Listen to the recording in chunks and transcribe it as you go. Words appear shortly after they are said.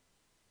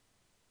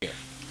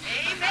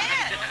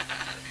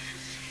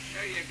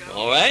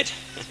right?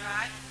 That's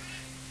right.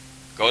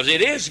 Because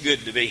it is good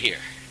to be here.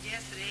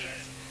 Yes, it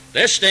is.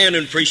 Let's stand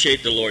and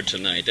appreciate the Lord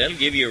tonight. That'll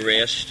give you a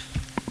rest.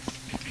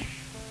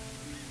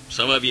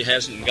 Some of you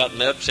hasn't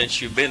gotten up since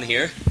you've been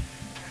here.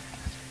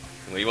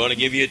 We want to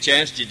give you a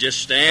chance to just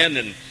stand,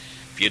 and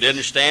if you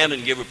didn't stand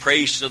and give a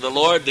praise to the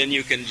Lord, then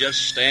you can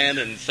just stand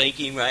and thank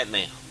Him right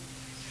now.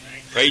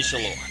 Praise the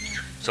Lord.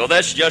 So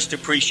let's just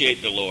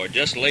appreciate the Lord.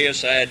 Just lay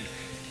aside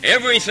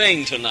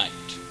everything tonight.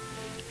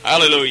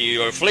 Hallelujah.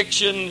 Your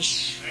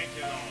afflictions,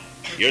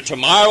 your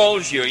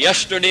tomorrows, your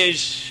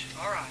yesterdays,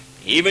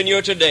 even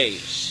your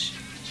todays.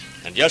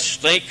 And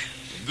just think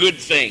good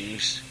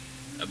things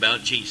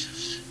about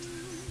Jesus.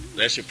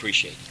 Let's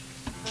appreciate it.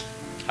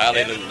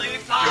 Hallelujah. Heavenly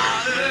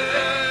Father,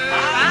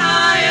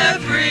 I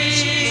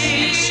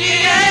appreciate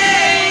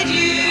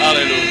you.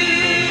 Hallelujah.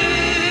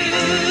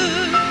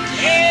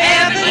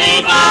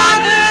 Heavenly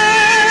Father,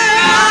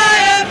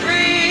 I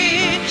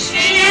appreciate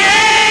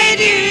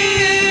you.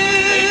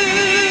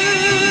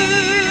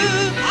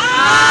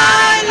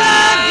 I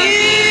love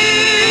you,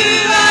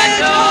 I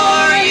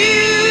adore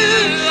you,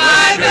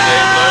 I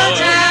bow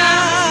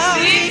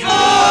down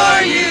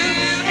before you.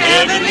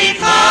 Heavenly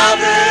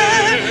Father,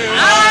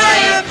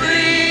 I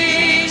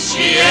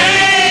appreciate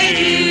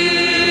you.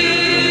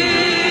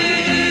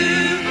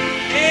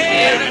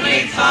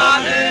 Heavenly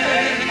Father,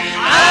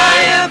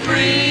 I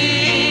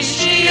appreciate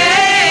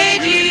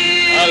you.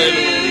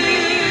 Hallelujah.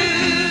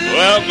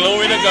 Well,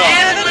 glory to God.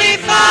 Heavenly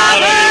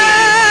Father,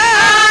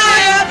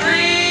 I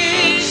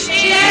appreciate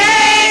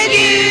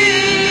you.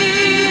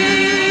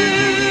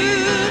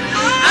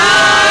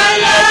 I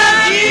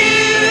love you,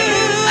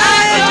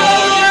 I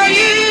adore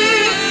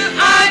you,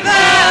 I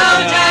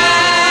bow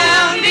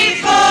down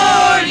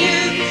before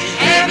you.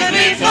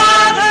 Heavenly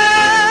Father,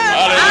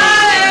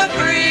 I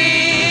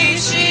appreciate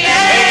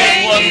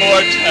Sing it one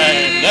more you.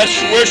 time. Let's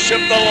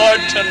worship the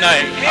Lord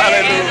tonight.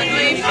 Hallelujah.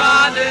 Heavenly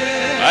Father,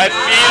 I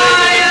feel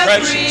Him in the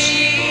presence.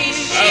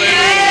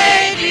 Hallelujah.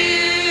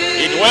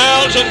 He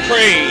dwells in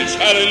praise.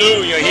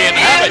 Hallelujah. He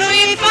inhabits.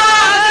 Heavenly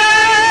Father,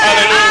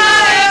 Hallelujah.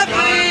 I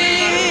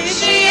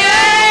appreciate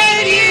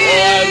you.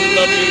 Oh, I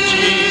love you,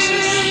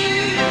 Jesus.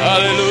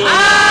 Hallelujah.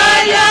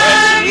 I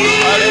love you,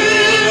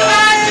 Hallelujah.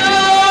 I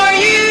adore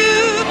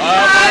you,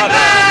 I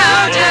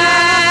bow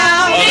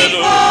down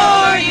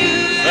before you.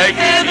 Thank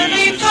you,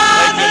 Heavenly Jesus.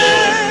 Father, Thank you,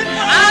 Lord.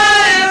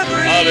 I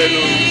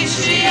Hallelujah.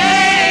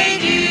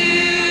 appreciate you.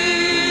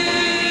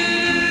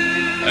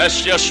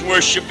 Let's just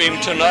worship Him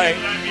tonight.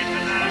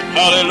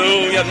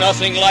 Hallelujah.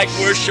 Nothing like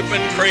worship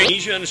and praise.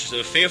 Ephesians,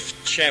 the 5th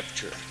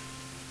chapter.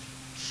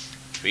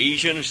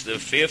 Ephesians, the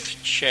 5th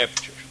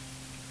chapter.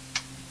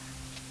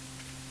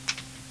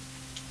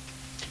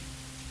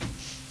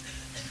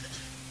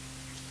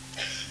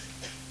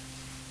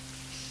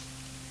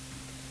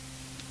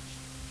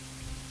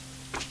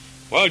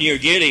 While you're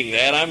getting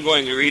that, I'm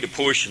going to read a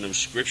portion of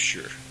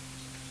Scripture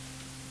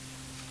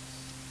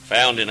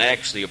found in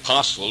Acts of the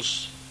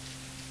Apostles.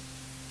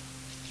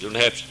 You don't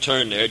have to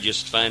turn there,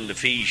 just find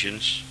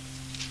Ephesians.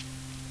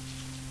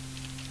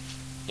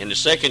 In the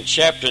 2nd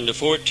chapter, in the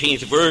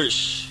 14th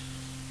verse,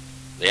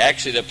 the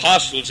Acts of the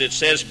Apostles, it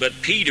says,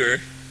 "But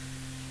Peter,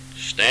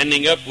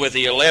 standing up with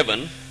the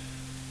 11,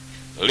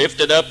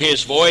 lifted up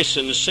his voice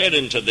and said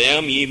unto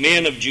them, Ye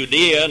men of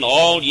Judea, and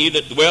all ye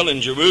that dwell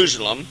in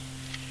Jerusalem,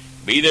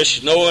 be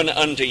this known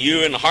unto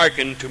you, and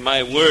hearken to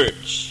my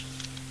words."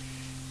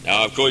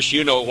 Now, of course,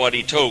 you know what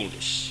he told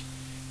us.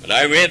 But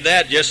I read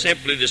that just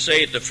simply to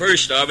say at the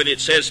first of it,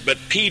 it says,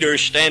 "But Peter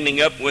standing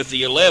up with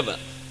the 11.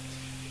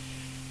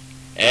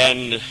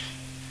 And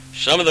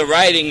some of the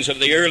writings of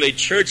the early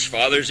church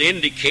fathers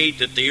indicate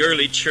that the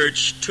early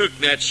church took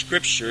that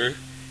scripture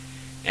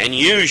and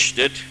used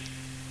it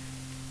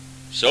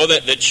so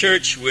that the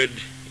church would,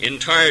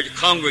 entire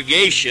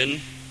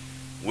congregation,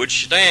 would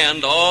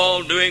stand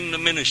all doing the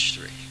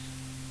ministry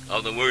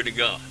of the Word of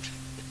God.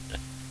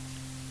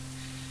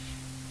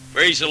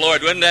 Praise the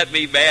Lord. Wouldn't that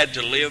be bad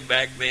to live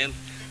back then?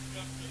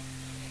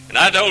 And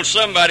I told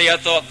somebody, I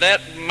thought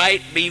that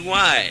might be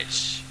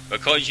wise,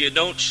 because you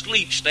don't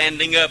sleep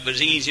standing up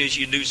as easy as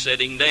you do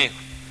sitting down.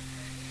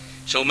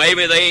 So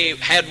maybe they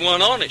had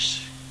one on us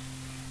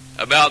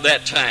about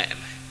that time.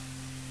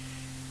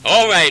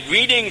 All right,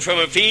 reading from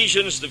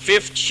Ephesians, the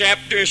 5th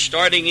chapter,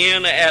 starting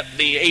in at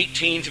the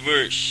 18th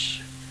verse.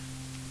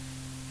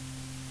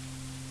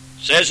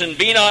 It says, "And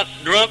be not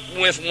drunk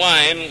with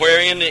wine,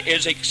 wherein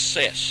is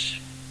excess,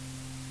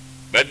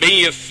 but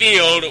be ye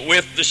filled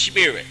with the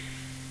Spirit,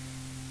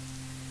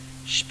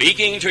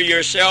 speaking to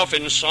yourself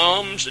in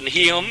psalms and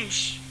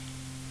hymns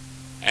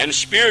and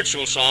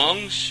spiritual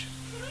songs,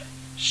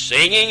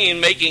 singing and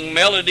making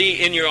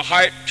melody in your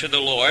heart to the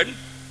Lord,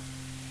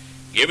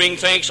 giving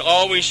thanks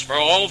always for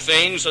all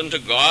things unto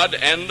God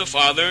and the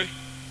Father,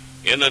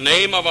 in the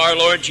name of our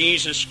Lord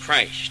Jesus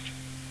Christ,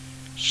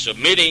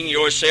 submitting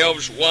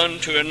yourselves one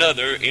to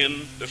another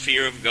in the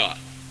fear of God."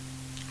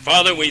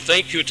 Father, we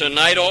thank you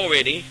tonight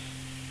already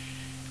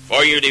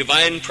for your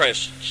divine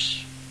presence.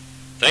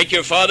 Thank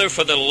you, Father,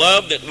 for the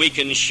love that we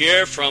can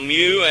share from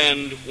you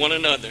and one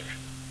another.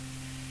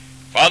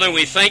 Father,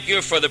 we thank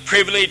you for the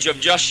privilege of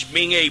just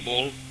being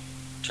able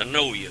to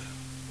know you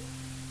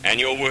and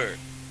your word.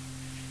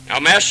 Now,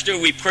 Master,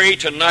 we pray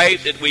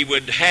tonight that we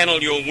would handle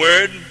your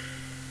word,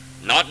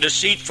 not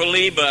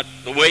deceitfully, but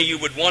the way you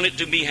would want it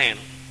to be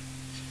handled.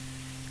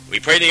 We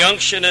pray the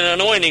unction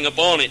and anointing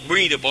upon it,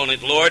 breathe upon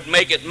it, Lord.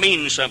 Make it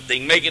mean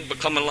something. Make it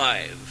become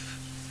alive.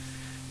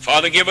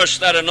 Father, give us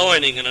that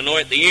anointing and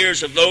anoint the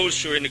ears of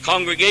those who are in the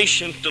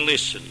congregation to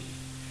listen,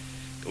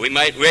 that we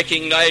might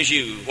recognize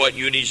you, what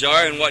you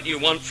desire and what you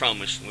want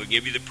from us. And we'll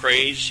give you the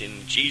praise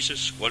in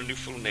Jesus'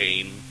 wonderful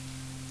name.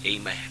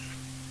 Amen.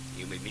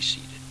 You may be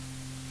seated.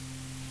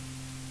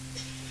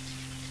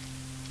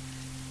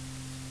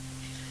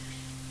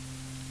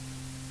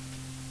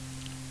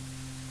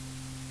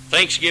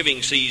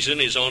 Thanksgiving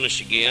season is on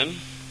us again.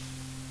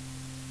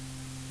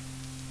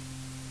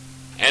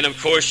 And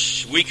of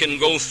course, we can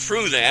go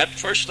through that.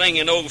 First thing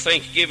you know,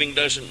 Thanksgiving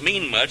doesn't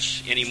mean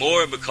much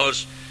anymore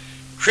because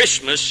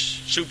Christmas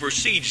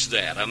supersedes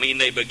that. I mean,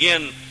 they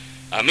begin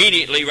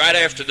immediately right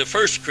after the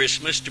first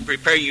Christmas to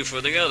prepare you for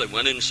the other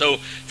one. And so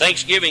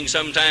Thanksgiving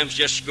sometimes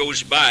just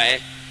goes by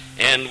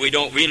and we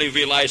don't really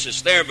realize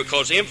it's there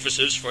because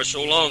emphasis for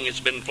so long has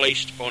been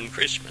placed upon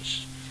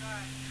Christmas.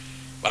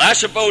 But I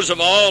suppose of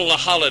all the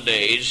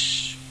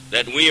holidays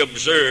that we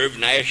observe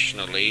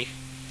nationally,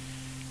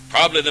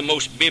 probably the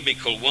most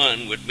biblical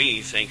one would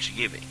be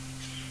Thanksgiving.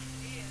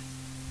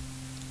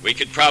 We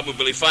could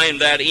probably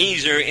find that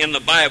easier in the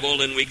Bible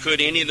than we could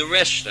any of the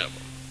rest of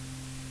them.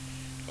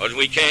 Because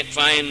we can't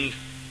find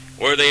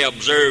where they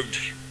observed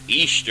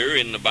Easter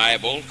in the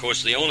Bible. Of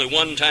course, the only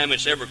one time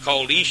it's ever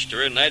called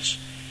Easter, and that's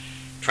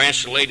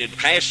translated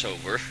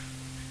Passover.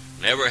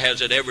 Never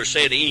has it ever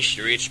said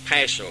Easter, it's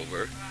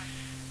Passover.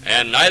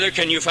 And neither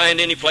can you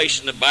find any place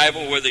in the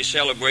Bible where they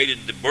celebrated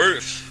the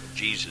birth of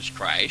Jesus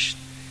Christ.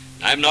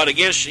 I'm not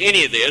against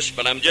any of this,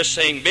 but I'm just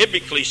saying,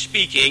 biblically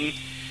speaking,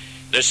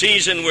 the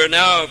season we're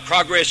now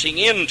progressing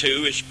into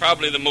is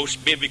probably the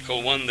most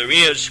biblical one there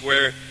is,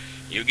 where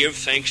you give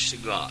thanks to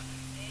God.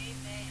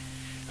 Amen.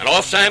 And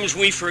oftentimes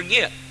we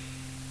forget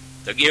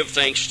to give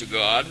thanks to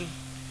God,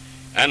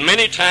 and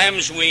many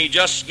times we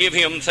just give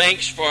him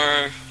thanks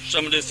for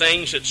some of the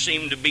things that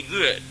seem to be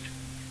good.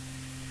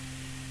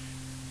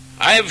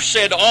 I have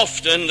said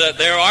often that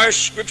there are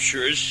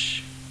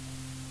scriptures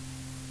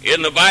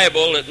in the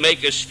Bible that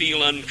make us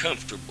feel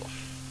uncomfortable.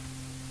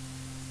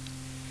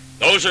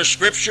 Those are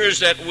scriptures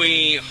that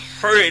we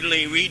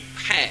hurriedly read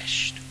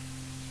past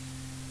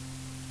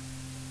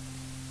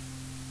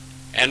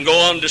and go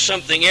on to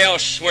something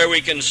else where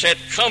we can sit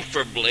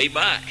comfortably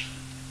by.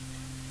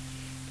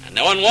 And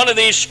on one of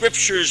these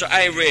scriptures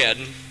I read,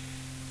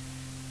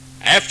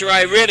 after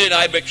I read it,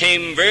 I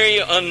became very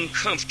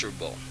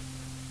uncomfortable.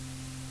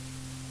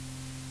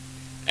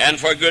 And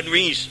for good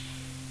reason.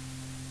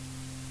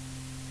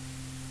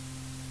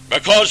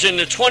 Because in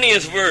the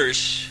 20th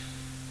verse,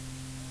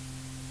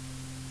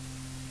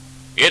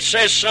 it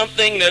says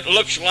something that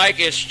looks like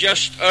it's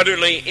just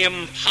utterly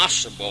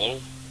impossible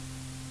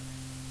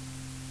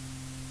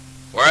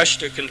for us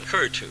to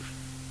concur to.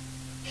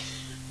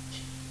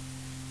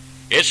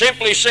 It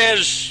simply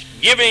says,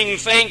 giving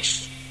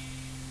thanks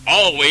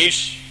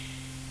always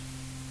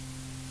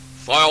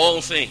for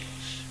all things.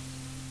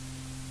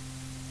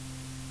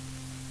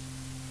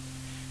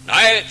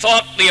 I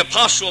thought the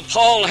Apostle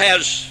Paul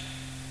has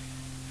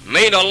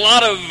made a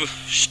lot of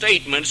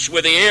statements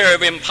with the air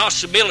of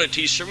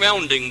impossibility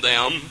surrounding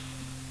them,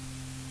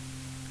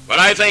 but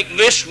I think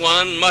this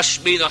one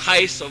must be the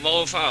height of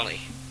all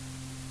folly.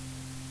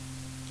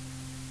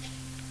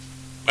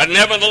 But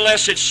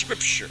nevertheless, it's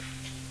Scripture.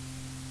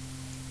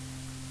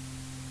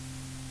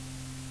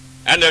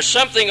 And there's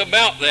something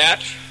about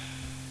that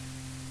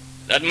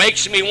that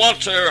makes me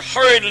want to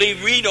hurriedly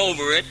read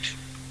over it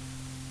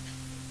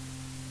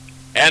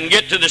and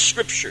get to the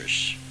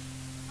scriptures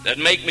that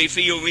make me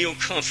feel real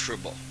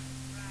comfortable.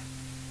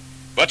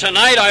 But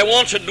tonight I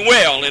want to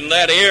dwell in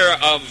that air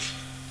of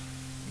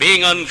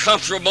being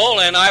uncomfortable,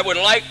 and I would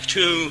like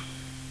to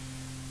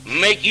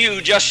make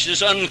you just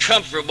as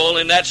uncomfortable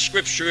in that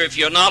scripture if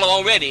you're not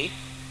already.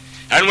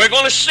 And we're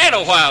going to sit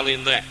a while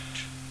in that.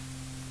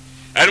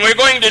 And we're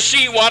going to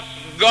see what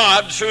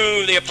God,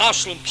 through the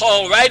Apostle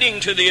Paul writing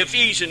to the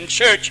Ephesian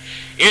church,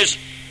 is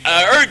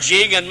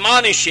urging,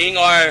 admonishing,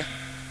 or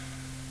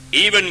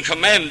even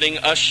commanding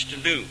us to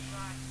do.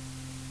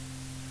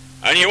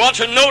 And you want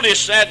to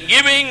notice that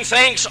giving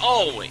thanks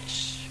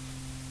always.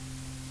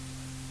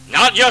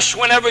 Not just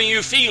whenever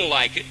you feel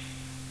like it,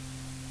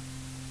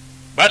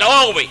 but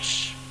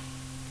always.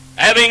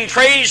 Having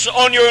praise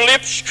on your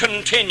lips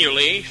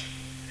continually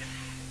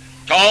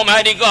to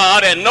Almighty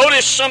God. And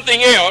notice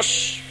something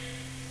else.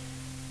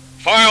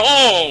 For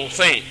all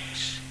things.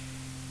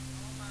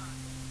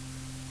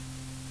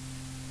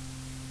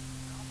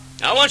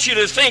 Now, I want you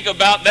to think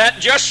about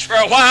that just for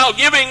a while.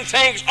 Giving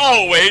thanks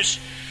always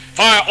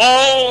for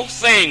all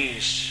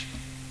things.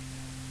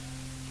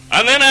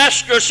 And then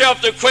ask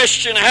yourself the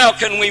question, how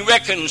can we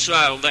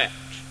reconcile that?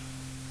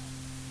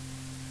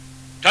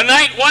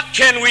 Tonight, what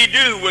can we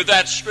do with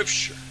that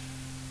scripture?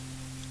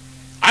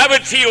 I I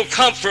would feel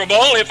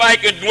comfortable if I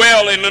could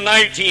dwell in the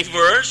 19th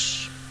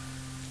verse,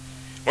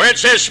 where it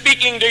says,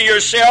 speaking to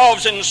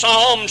yourselves in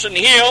psalms and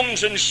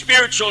hymns and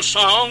spiritual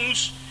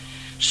songs,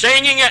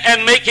 singing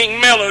and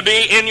making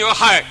melody in your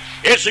heart.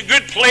 It's a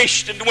good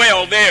place to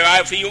dwell there.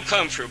 I feel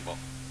comfortable.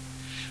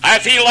 I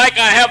feel like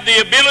I have the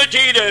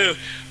ability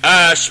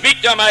to speak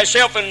to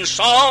myself in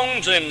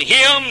songs and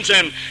hymns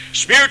and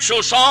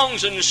spiritual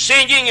songs and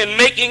singing and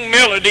making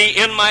melody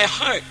in my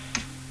heart.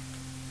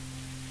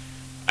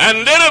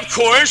 And then, of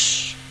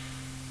course,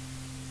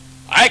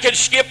 I could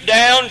skip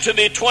down to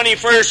the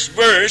 21st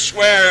verse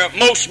where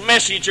most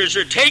messages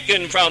are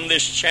taken from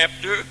this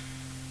chapter.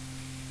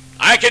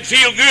 I could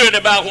feel good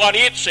about what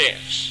it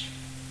says.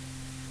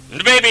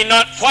 Maybe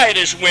not quite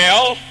as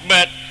well,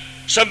 but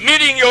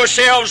submitting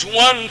yourselves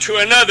one to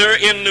another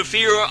in the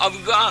fear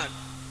of God.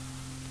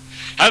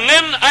 And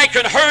then I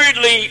could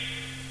hurriedly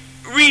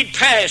read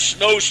past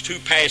those two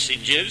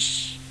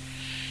passages.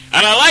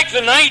 And I like the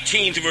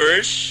 19th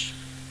verse.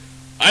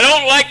 I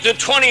don't like the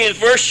 20th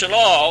verse at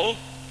all.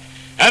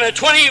 And the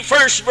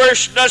 21st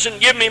verse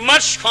doesn't give me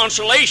much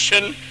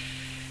consolation.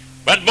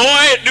 But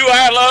boy, do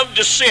I love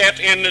to sit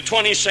in the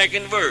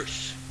 22nd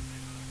verse,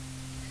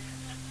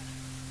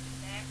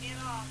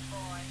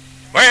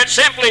 where it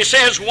simply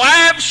says,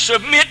 wives,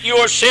 submit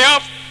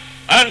yourself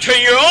unto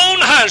your own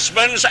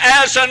husbands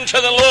as unto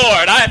the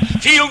Lord. I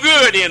feel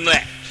good in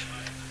that.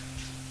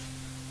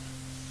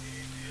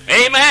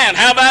 Amen.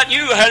 How about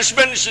you,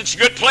 husbands? It's a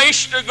good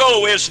place to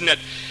go, isn't it?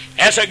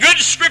 As a good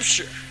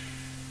scripture.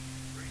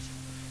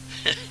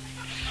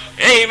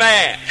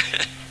 Amen.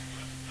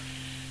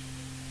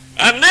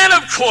 And then,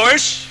 of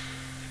course,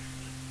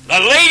 the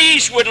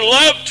ladies would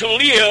love to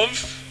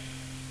live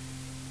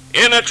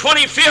in the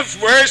 25th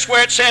verse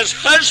where it says,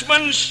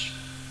 husbands,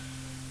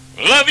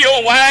 love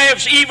your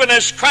wives even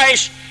as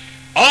Christ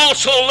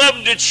also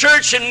loved the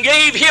church and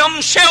gave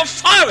himself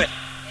for it.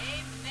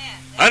 Amen.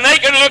 And they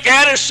can look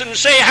at us and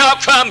say, how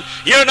come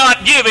you're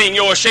not giving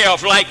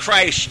yourself like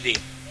Christ did?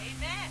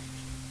 Amen.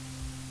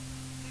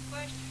 Good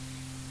question.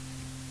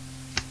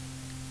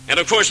 And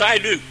of course I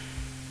do.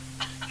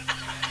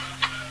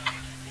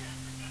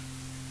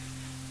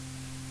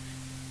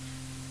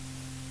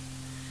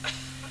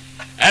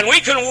 And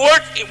we can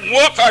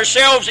work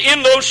ourselves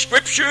in those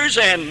scriptures,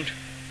 and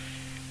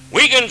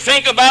we can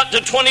think about the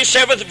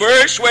 27th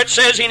verse where it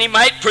says, and he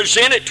might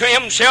present it to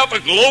himself a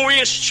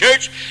glorious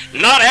church,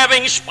 not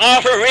having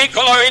spot or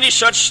wrinkle or any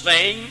such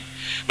thing,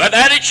 but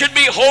that it should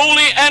be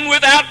holy and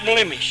without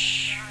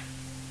blemish.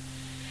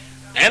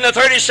 And the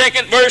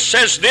 32nd verse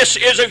says, this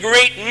is a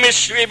great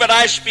mystery, but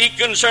I speak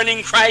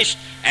concerning Christ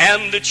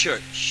and the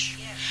church.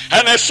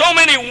 And there's so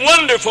many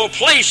wonderful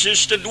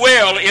places to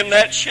dwell in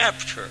that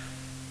chapter.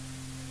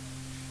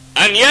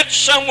 And yet,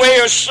 some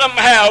way or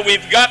somehow,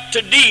 we've got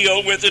to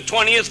deal with the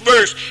 20th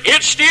verse.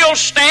 It still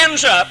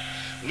stands up,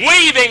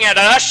 waving at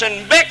us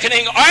and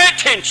beckoning our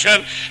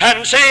attention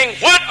and saying,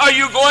 what are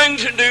you going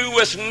to do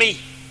with me?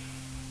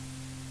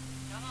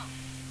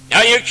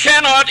 Now, you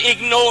cannot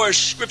ignore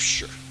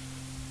Scripture.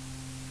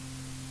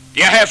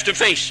 You have to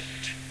face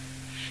it.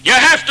 You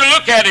have to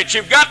look at it.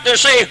 You've got to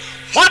say,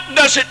 what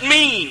does it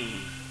mean?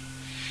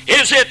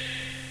 Is it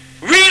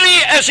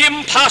really as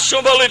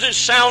impossible as it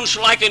sounds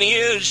like it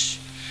is?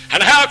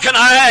 And how can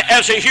I,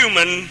 as a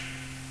human,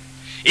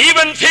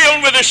 even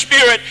filled with the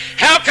Spirit,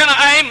 how can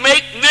I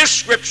make this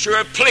scripture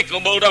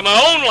applicable to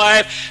my own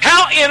life?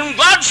 How in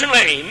God's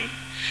name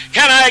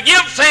can I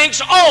give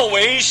thanks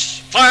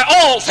always for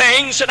all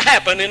things that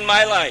happen in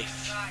my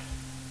life?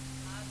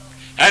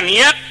 And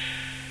yet,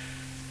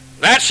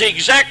 that's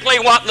exactly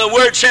what the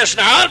Word says.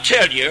 Now, I'll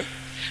tell you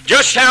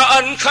just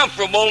how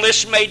uncomfortable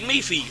this made me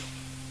feel.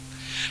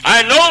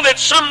 I know that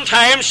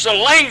sometimes the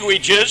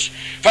languages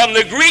from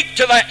the Greek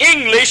to the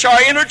English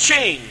are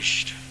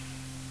interchanged.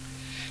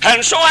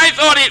 And so I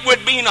thought it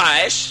would be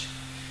nice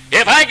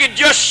if I could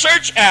just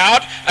search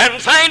out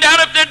and find out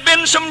if there'd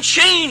been some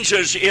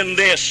changes in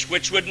this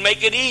which would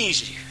make it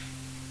easier.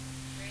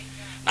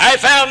 I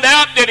found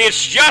out that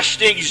it's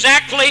just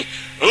exactly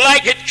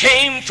like it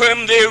came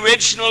from the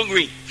original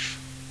Greek.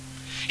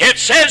 It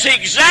says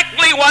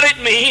exactly what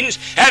it means,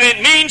 and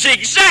it means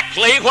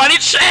exactly what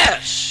it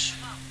says.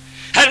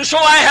 And so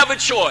I have a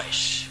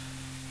choice.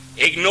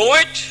 Ignore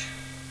it.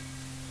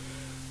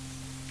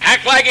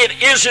 Act like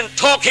it isn't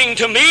talking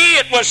to me.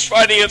 It was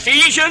for the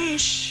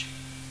Ephesians.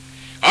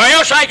 Or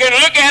else I can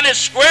look at it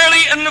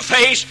squarely in the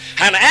face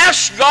and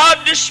ask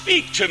God to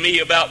speak to me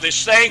about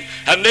this thing.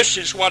 And this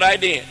is what I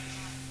did.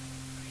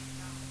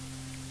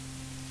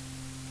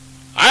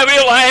 I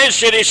realize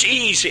that it's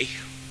easy.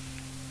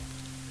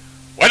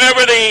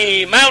 Whenever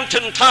the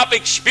mountaintop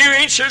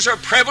experiences are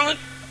prevalent,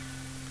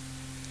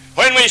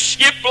 when we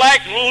skip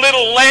like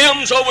little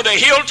lambs over the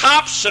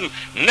hilltops and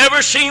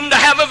never seem to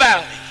have a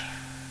valley,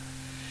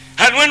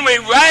 and when we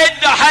ride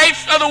the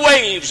height of the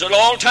waves at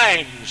all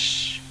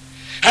times,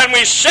 and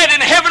we sit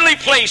in heavenly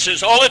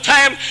places all the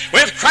time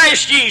with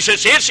Christ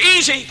Jesus, it's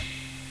easy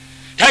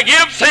to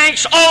give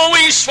thanks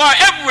always for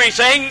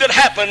everything that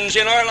happens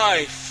in our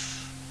life.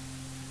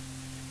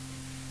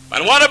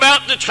 But what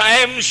about the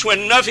times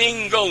when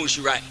nothing goes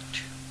right?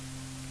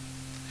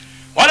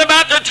 What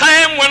about the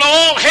time when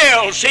all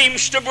hell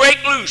seems to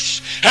break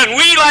loose and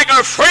we, like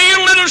a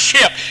frail little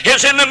ship,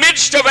 is in the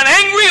midst of an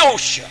angry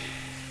ocean?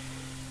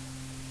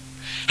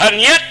 And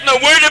yet the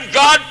Word of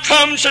God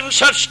comes in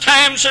such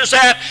times as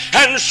that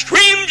and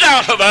screams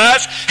out of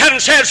us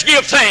and says,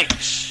 give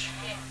thanks.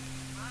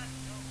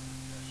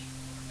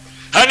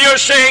 And you're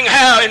saying,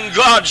 how in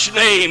God's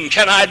name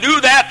can I do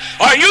that?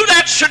 Are you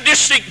that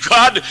sadistic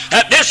God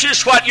that this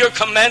is what you're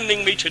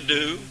commanding me to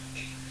do?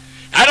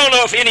 I don't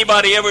know if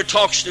anybody ever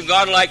talks to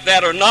God like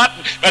that or not,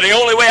 but the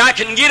only way I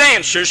can get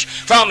answers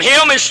from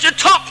Him is to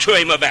talk to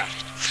Him about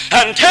it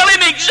and tell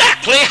Him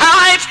exactly how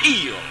I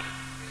feel.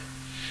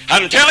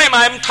 And tell Him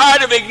I'm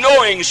tired of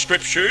ignoring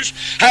Scriptures.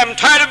 I'm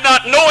tired of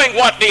not knowing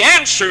what the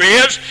answer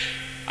is.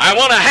 I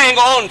want to hang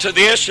on to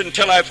this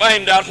until I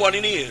find out what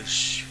it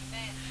is.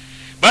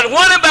 But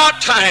what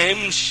about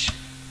times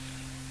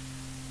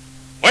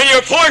when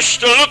you're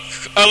forced to look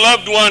a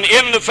loved one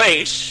in the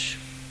face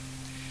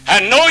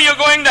and know you're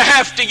going to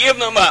have to give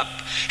them up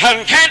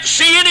and can't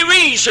see any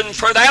reason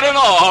for that at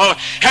all,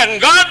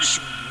 and God's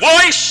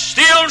voice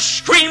still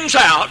screams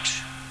out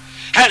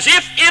as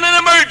if in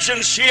an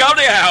emergency of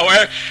the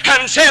hour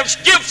and says,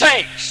 give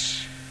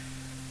thanks.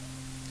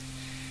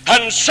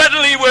 And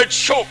suddenly we're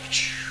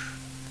choked.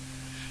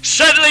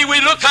 Suddenly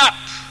we look up,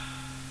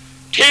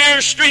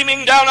 tears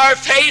streaming down our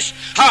face,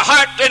 a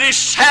heart that is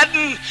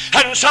saddened,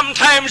 and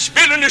sometimes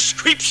bitterness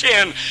creeps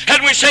in,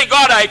 and we say,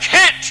 God, I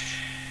can't.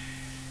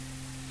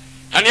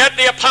 And yet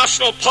the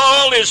Apostle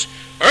Paul is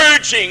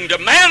urging,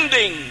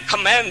 demanding,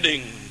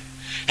 commanding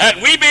that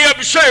we be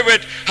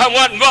observant of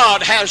what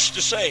God has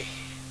to say.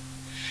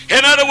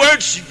 In other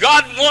words,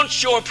 God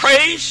wants your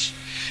praise,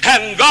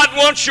 and God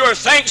wants your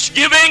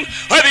thanksgiving,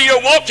 whether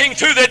you're walking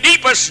through the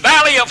deepest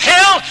valley of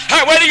hell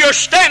or whether you're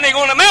standing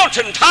on a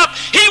mountaintop.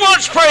 He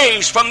wants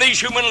praise from these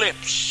human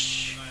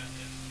lips.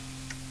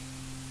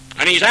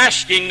 And He's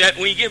asking that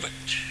we give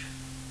it.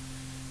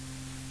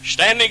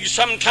 Standing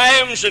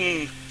sometimes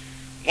and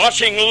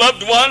watching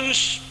loved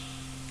ones,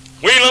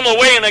 wheel them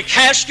away in a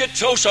casket,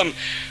 throw some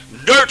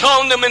dirt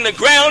on them in the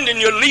ground, and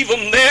you leave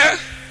them there,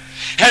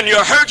 and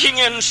you're hurting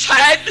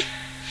inside,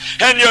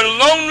 and you're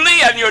lonely,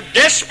 and you're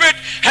desperate,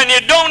 and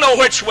you don't know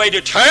which way to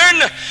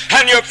turn,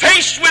 and you're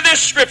faced with this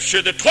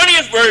scripture, the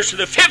 20th verse of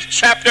the 5th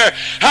chapter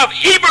of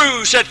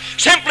Hebrews, that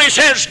simply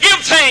says, give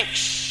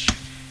thanks.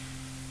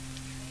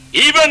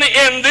 Even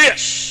in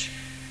this,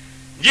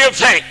 give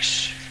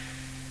thanks.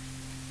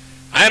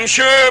 I'm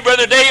sure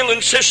Brother Dale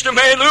and Sister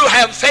Mary Lou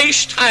have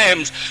faced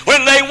times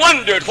when they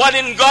wondered what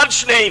in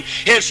God's name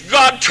is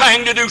God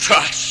trying to do to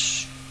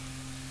us.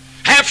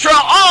 After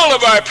all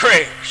of our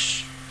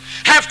prayers,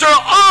 after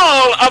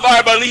all of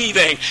our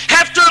believing,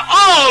 after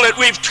all that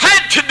we've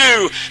tried to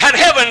do, and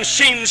heaven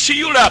seems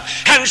sealed up,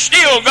 and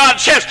still God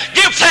says,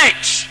 give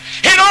thanks.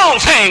 In all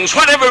things,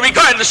 whatever,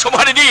 regardless of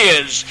what it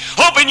is,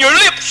 open your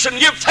lips and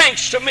give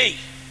thanks to me.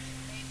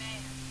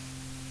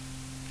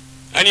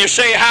 And you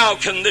say, how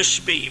can this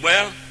be?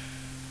 Well,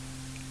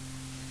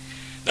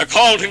 the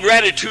call to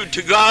gratitude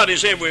to God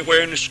is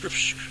everywhere in the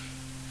Scripture.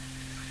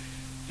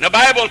 The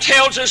Bible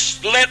tells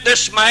us, let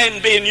this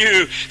mind be in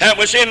you that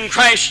was in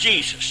Christ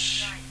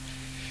Jesus.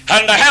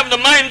 And to have the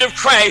mind of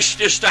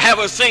Christ is to have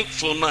a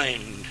thankful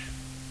mind.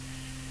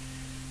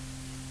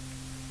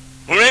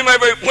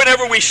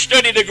 Whenever we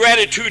study the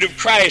gratitude of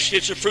Christ,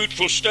 it's a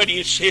fruitful study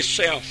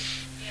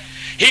itself.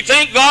 He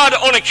thanked God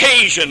on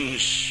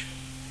occasions.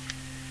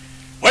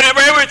 Whenever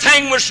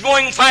everything was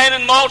going fine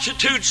and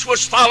multitudes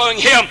was following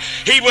Him,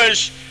 He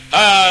was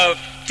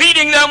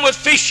feeding them with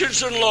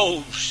fishes and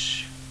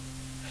loaves.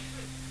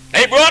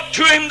 They brought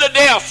to Him the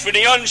deaf, and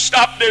He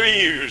unstopped their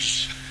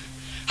ears.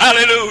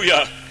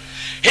 Hallelujah.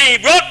 He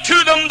brought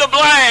to them the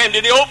blind,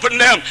 and He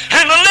opened them,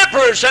 and the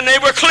lepers, and they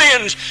were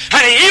cleansed.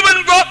 And He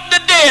even brought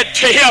the dead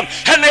to Him,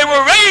 and they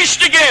were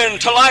raised again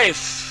to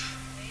life.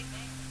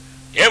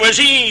 It was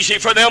easy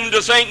for them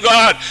to thank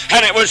God,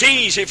 and it was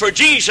easy for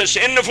Jesus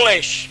in the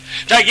flesh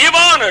to give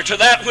honor to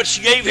that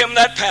which gave Him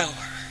that power.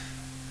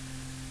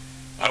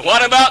 But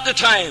what about the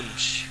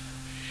times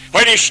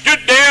when He stood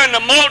there and the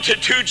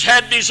multitudes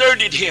had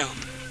deserted Him,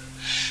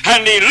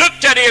 and He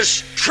looked at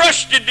His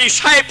trusted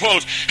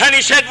disciples and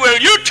He said, will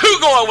you too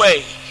go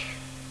away?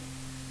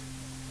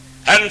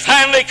 And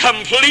finally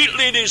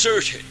completely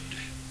deserted,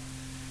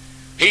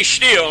 He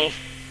still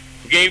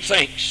gave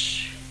thanks.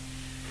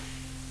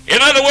 In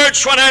other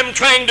words, what I'm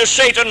trying to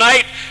say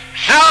tonight,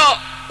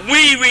 how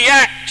we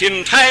react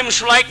in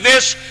times like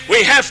this,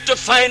 we have to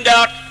find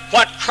out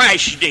what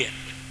Christ did.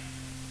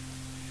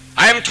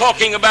 I'm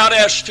talking about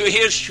as to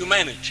His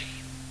humanity.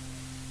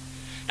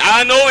 Now,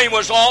 I know He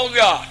was all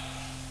God.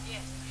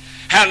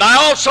 And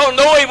I also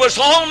know He was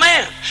all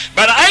man.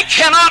 But I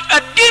cannot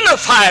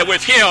identify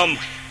with Him,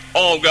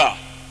 all God.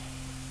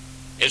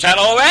 Is that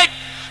all right?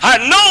 I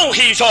know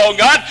He's all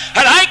God,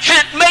 and I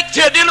can't make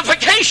the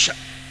identification.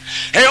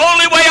 The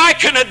only way I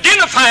can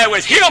identify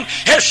with Him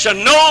is to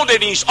know that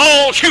He's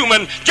all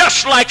human,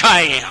 just like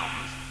I am.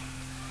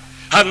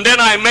 And then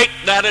I make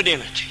that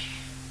identity.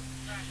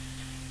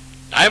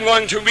 I'm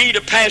going to read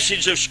a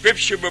passage of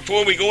Scripture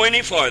before we go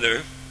any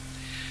farther.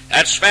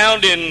 That's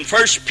found in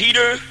 1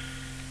 Peter,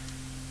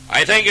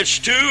 I think it's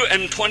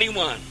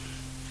 2:21.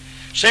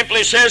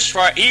 Simply says,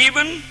 "For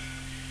even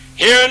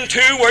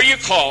hereunto were you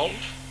called,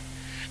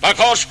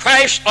 because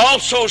Christ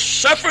also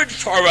suffered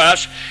for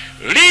us,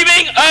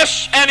 leaving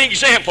us an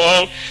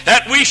example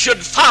that we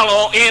should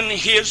follow in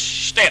his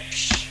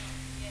steps."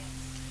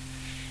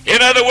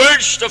 In other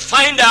words, to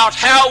find out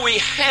how we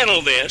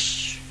handle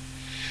this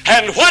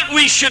and what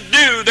we should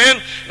do,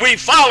 then we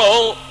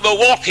follow the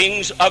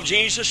walkings of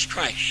Jesus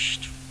Christ.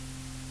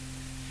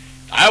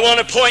 I want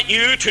to point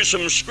you to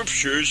some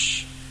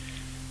scriptures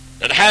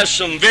that has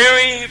some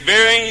very,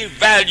 very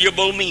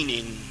valuable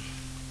meaning.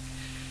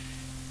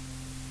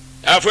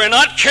 Now, if we're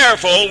not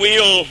careful,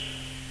 we'll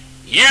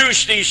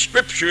use these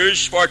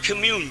scriptures for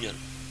communion.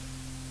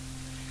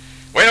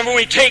 Whenever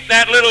we take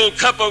that little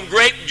cup of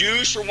grape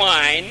juice or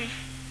wine,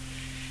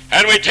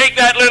 and we take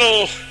that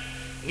little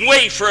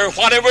wafer,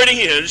 whatever it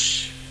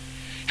is,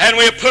 and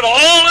we put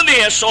all of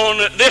this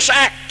on this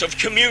act of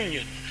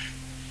communion.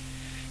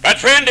 But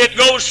friend, it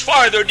goes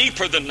farther,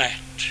 deeper than that.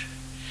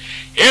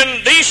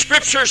 In these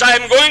scriptures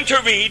I'm going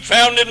to read,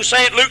 found in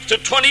St. Luke, the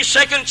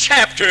 22nd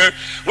chapter,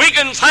 we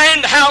can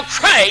find how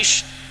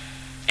Christ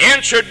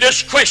answered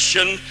this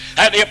question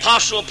that the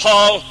Apostle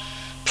Paul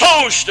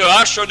posed to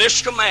us, or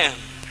this command.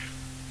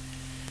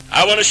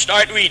 I want to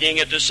start reading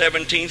at the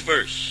 17th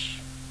verse.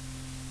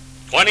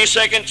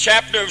 22nd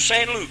chapter of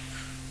St. Luke.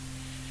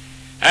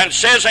 And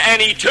says,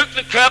 "And he took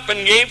the cup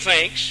and gave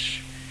thanks,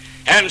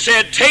 and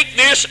said, Take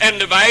this and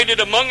divide it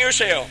among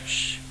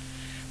yourselves.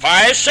 For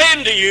I say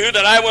unto you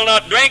that I will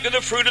not drink of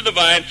the fruit of the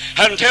vine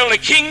until the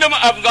kingdom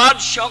of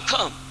God shall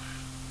come.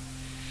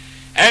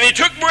 And he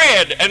took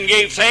bread and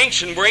gave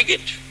thanks and brake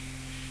it,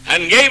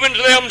 and gave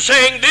unto them,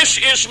 saying, This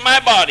is my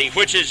body,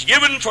 which is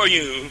given for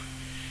you.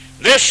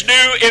 This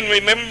do in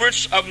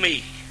remembrance of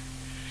me.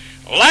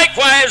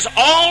 Likewise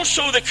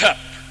also the cup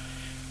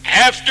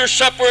after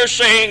supper,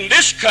 saying,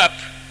 This cup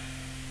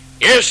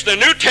is the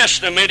New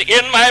Testament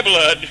in my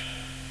blood,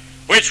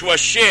 which was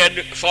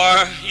shed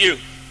for you."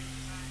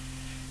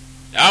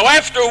 Now,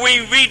 after we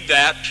read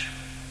that,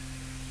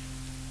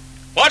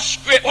 what is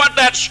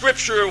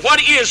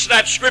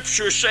that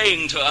scripture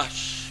saying to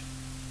us?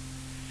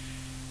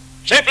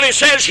 Simply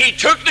says he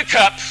took the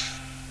cup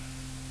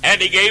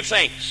and he gave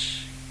thanks.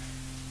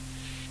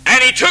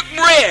 And he took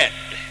bread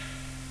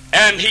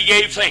and he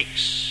gave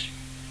thanks.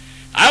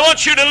 I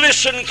want you to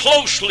listen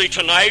closely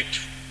tonight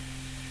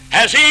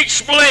as he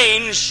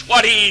explains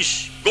what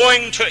he's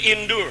going to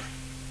endure.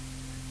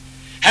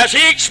 As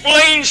he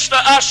explains to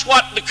us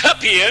what the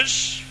cup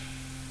is,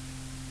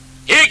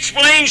 he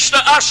explains to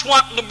us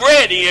what the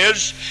bread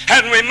is,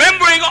 and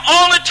remembering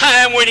all the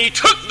time when he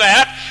took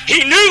that,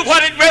 he knew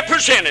what it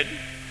represented.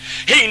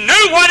 He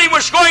knew what he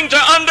was going to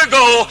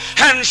undergo,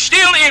 and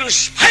still in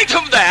spite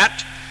of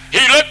that,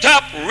 he looked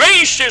up,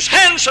 raised his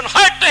hands and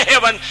heart to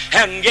heaven,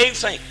 and gave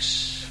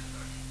thanks.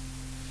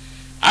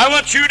 I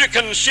want you to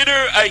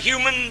consider a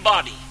human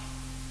body,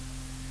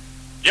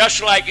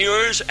 just like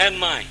yours and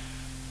mine,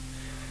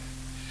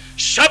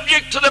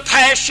 subject to the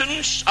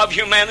passions of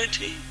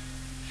humanity,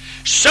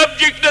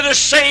 subject to the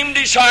same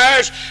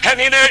desires and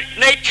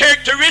innate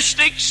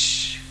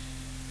characteristics,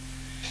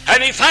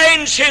 and he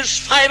finds his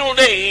final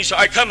days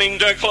are coming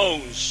to a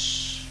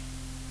close.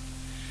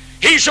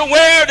 He's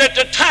aware that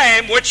the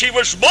time which he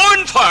was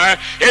born for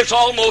is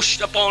almost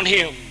upon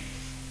him,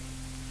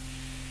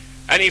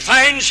 and he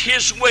finds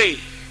his way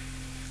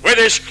with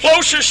his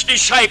closest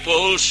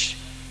disciples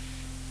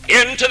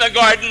into the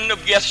Garden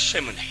of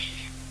Gethsemane.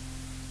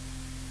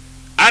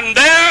 And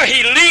there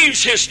he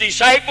leaves his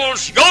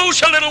disciples,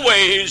 goes a little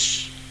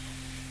ways,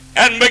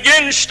 and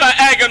begins to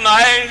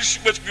agonize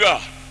with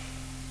God.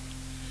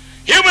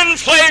 Human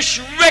flesh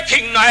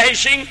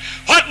recognizing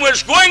what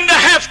was going to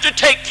have to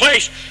take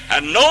place,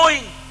 and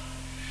knowing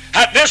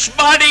that this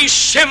body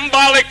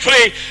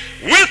symbolically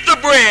with the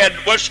bread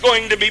was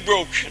going to be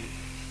broken.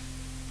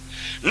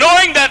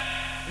 Knowing that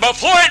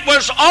before it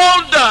was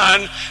all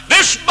done,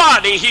 this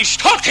body he's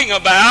talking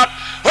about,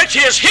 which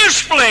is his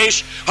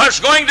flesh, was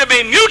going to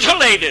be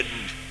mutilated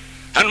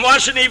and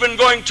wasn't even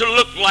going to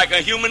look like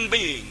a human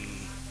being.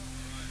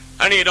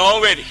 And he'd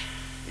already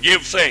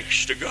give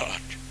thanks to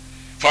God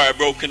for a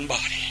broken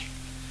body.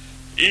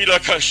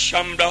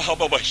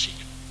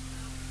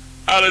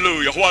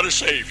 Hallelujah, what a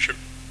Savior.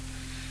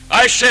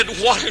 I said,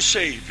 what a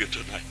Savior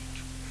tonight.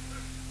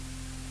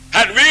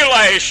 Had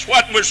realized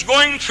what was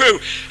going through,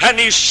 and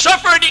he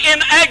suffered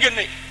in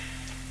agony.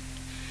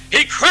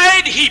 He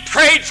cried, he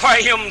prayed for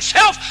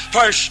himself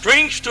for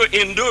strength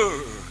to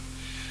endure.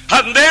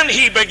 And then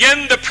he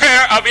began the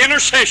prayer of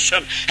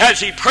intercession as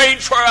he prayed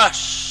for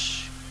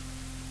us.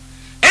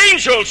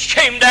 Angels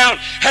came down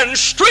and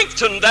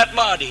strengthened that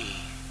body.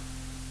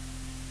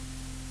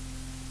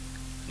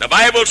 The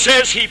Bible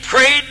says he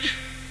prayed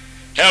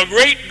till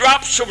great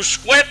drops of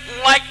sweat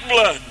like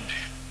blood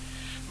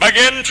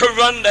began to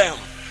run down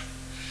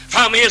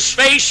from his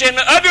face in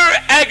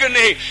utter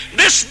agony.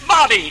 This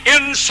body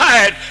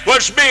inside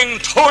was being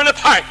torn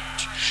apart.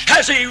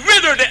 as he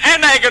withered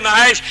and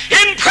agonized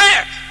in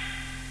prayer,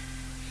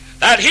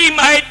 that he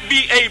might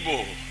be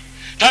able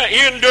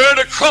to endure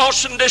the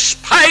cross and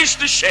despise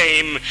the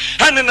shame,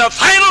 and in the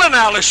final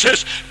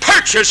analysis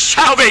purchase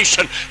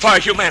salvation for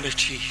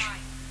humanity.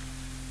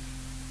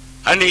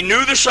 And he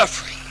knew the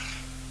suffering,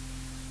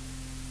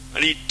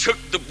 and he took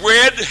the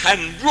bread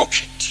and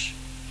broke it,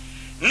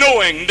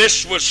 knowing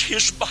this was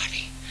his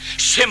body,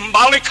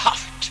 symbolic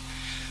of it.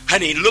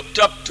 And he looked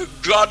up to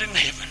God in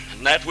heaven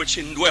and that which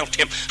indwelt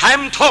him.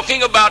 I'm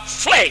talking about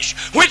flesh,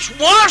 which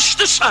was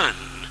the Son.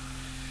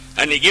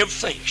 And he gave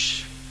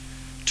thanks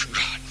to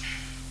God.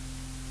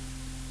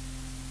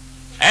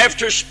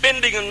 After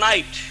spending a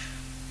night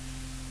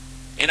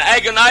in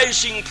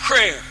agonizing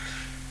prayer,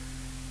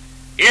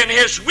 in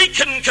his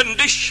weakened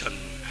condition,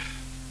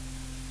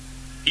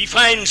 he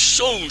finds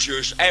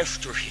soldiers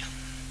after him.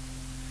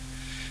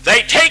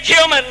 They take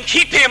him and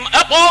keep him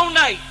up all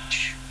night,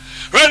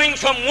 running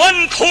from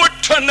one court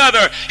to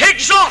another,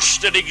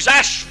 exhausted,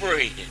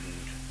 exasperated.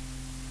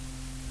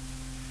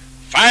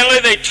 Finally,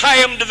 they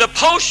tie him to the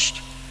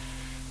post,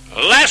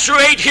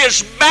 lacerate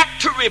his back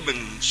to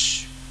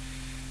ribbons,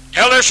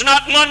 till there's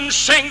not one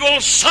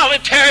single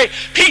solitary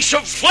piece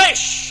of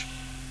flesh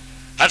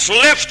that's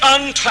left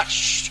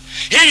untouched.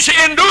 He's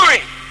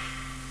enduring.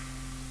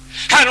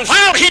 And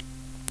while he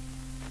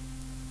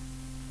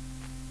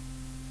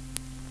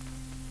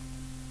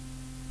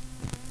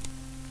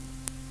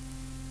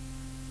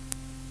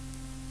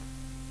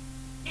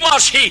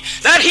was he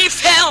that he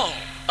fell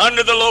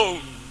under the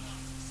load,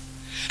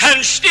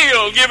 and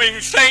still giving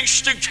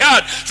thanks to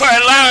God for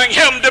allowing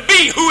him to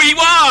be who he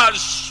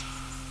was,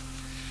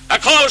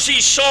 because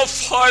he saw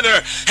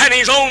farther than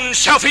his own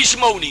selfish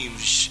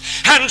motives,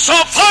 and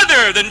saw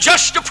farther than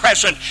just the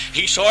present.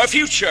 He saw a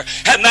future,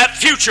 and that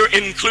future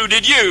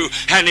included you,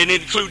 and it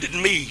included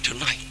me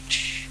tonight.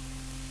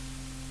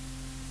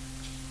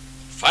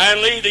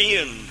 Finally, the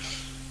end.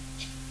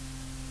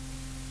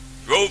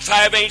 Drove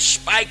 5-inch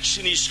spikes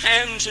in his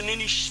hands and in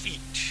his feet.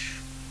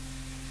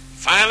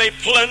 Finally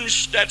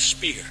plunged that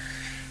spear.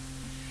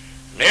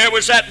 And there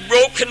was that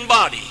broken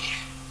body.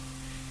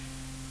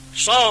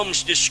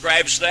 Psalms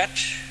describes that.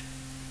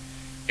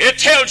 It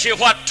tells you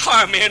what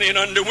torment it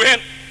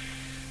underwent.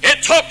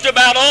 It talked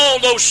about all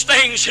those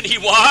things that he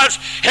was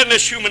in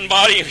this human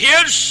body of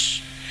his.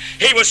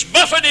 He was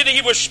buffeted,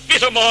 he was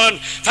spit upon,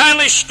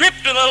 finally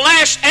stripped of the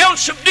last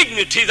ounce of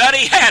dignity that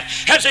he had,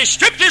 as they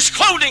stripped his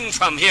clothing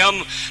from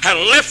him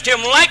and left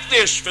him like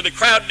this for the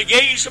crowd to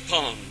gaze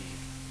upon.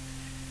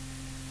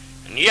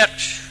 And yet,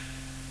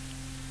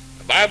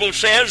 the Bible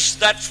says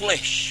that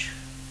flesh,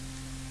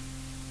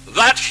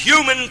 that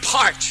human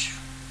part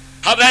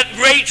of that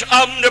great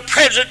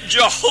omnipresent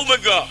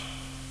Jehovah God,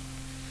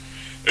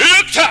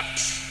 looked up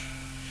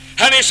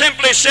and he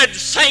simply said,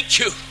 "Thank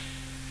you,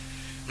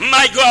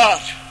 my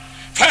God,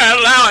 for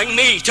allowing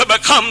me to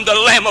become the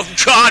Lamb of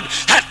God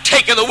that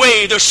taketh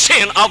away the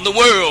sin of the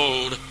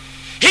world."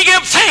 He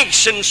gave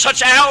thanks in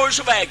such hours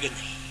of agony,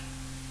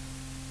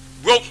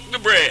 broke the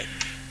bread,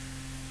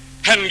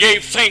 and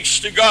gave thanks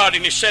to God,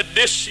 and he said,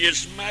 "This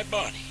is my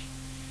body,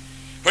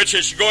 which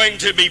is going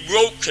to be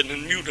broken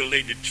and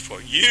mutilated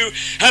for you."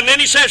 And then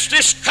he says,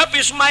 "This cup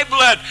is my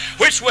blood,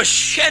 which was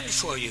shed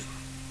for you."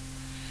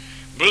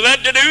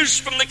 Blood that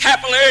oozed from the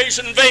capillaries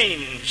and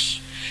veins,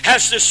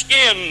 as the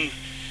skin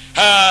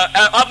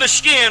of the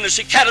skin, as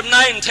the cat of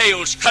nine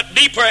tails, cut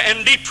deeper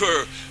and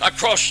deeper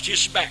across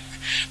his back.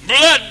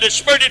 Blood that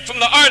spurted from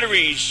the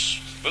arteries,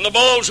 from the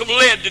balls of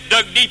lead that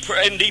dug deeper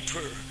and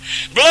deeper.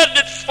 Blood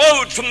that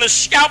flowed from the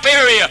scalp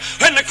area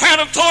when the crown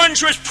of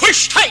thorns was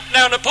pushed tight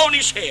down upon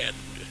his head.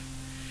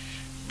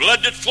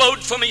 Blood that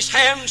flowed from his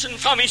hands and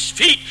from his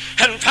feet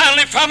and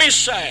finally from his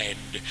side.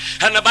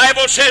 And the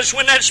Bible says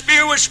when that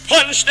spear was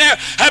plunged there,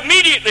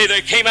 immediately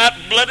there came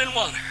out blood and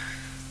water.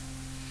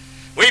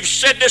 We've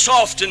said this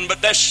often,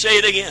 but let's say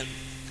it again.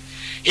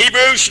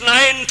 Hebrews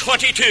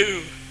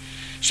 9:22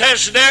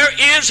 says there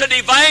is a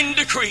divine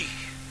decree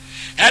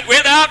that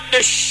without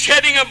the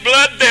shedding of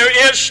blood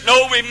there is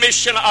no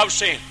remission of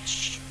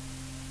sins.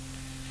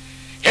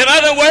 In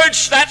other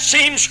words, that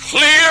seems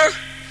clear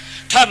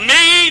to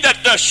me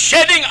that the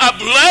shedding of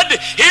blood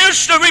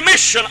is the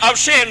remission of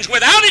sins.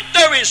 Without it,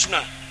 there is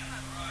none.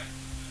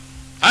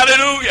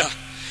 Hallelujah.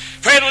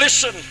 Friend,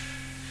 listen.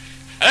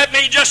 Let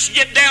me just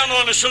get down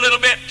on us a little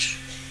bit.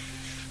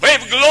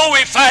 We've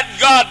glorified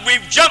God.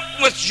 We've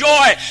jumped with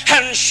joy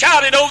and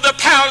shouted over the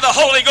power of the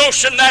Holy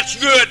Ghost, and that's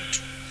good.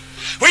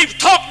 We've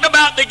talked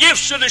about the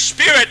gifts of the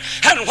Spirit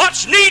and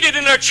what's needed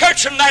in our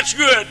church, and that's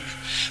good.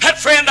 And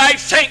friend, I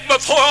think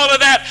before all of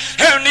that,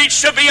 there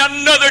needs to be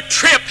another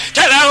trip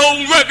to that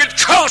old rugged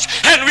cross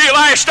and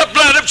realize the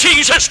blood of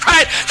Jesus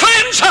Christ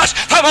cleanse us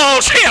from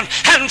all sin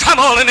and from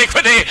all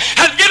iniquity,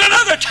 and get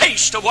another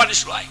taste of what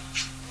it's like.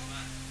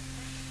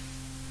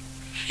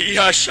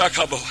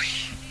 Yashakaboy.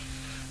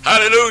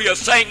 Hallelujah.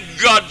 Thank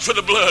God for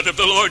the blood of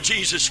the Lord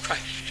Jesus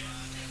Christ.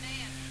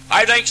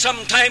 I think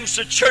sometimes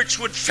the church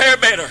would fare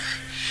better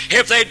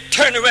if they'd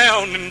turn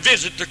around and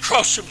visit the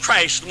cross of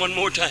Christ one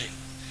more time.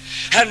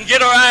 and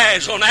get our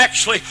eyes on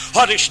actually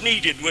what is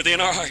needed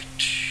within our heart.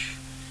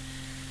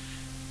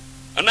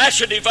 And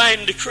that's a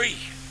divine decree.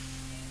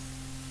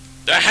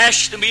 There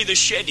has to be the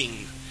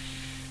shedding,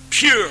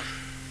 pure,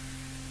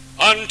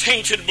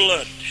 untainted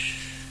blood.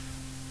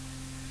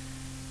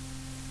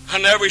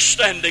 And there we're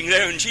standing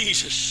there, and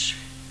Jesus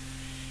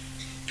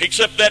picks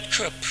up that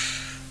cup.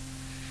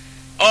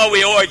 Oh,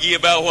 we argue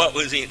about what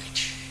was in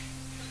it.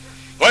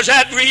 Was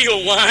that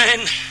real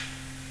wine?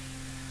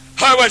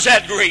 Or was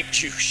that grape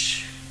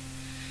juice?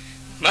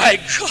 My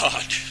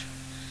God.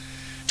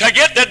 To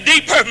get the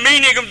deeper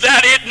meaning of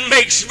that, it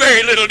makes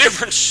very little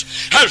difference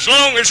as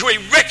long as we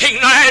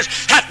recognize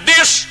that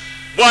this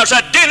was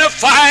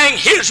identifying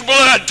His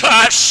blood to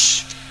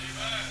us.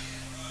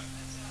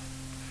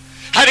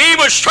 And He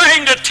was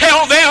trying to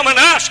tell them and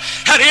us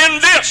that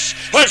in this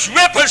was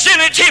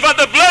representative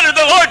of the blood of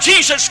the Lord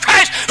Jesus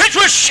Christ, which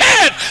was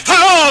shed for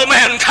all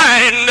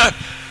mankind.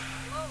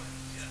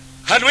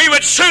 And we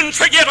would soon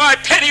forget our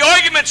petty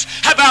arguments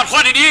about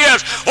what it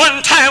is.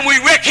 One time we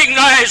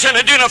recognize and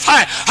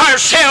identify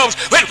ourselves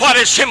with what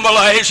it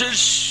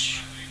symbolizes.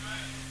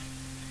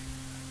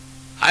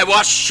 I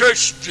watch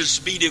churches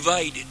be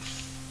divided.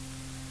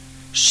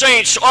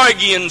 Saints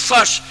argue and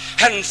fuss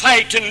and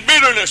fight in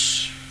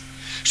bitterness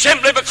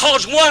simply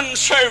because one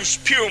serves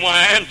pure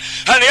wine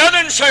and the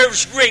other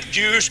serves grape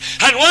juice,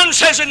 and one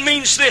says it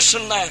means this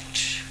and that.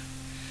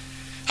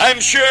 I'm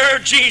sure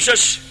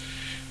Jesus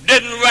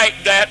didn't write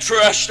that for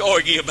us to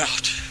argue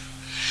about.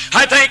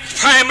 I think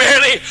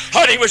primarily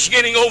what He was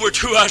getting over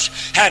to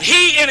us, that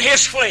He in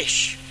His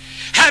flesh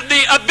had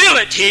the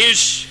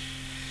abilities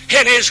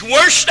in His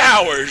worst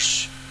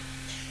hours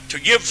to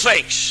give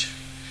thanks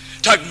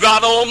to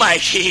God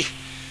Almighty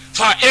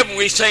for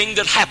everything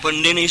that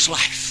happened in His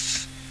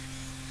life,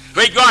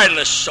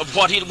 regardless of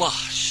what it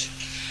was.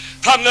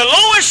 From the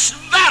lowest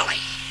valley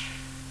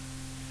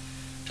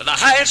to the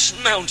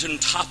highest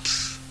mountaintop,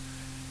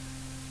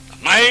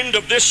 the mind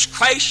of this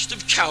Christ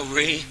of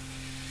Calvary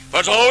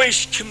was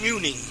always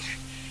communing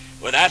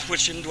with that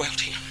which indwelt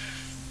Him.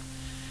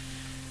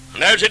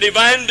 And there's a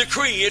divine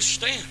decree, it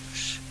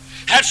stands.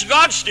 That's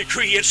God's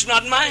decree, it's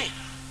not mine.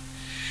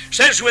 It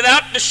says,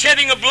 without the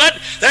shedding of blood,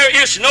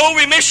 there is no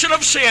remission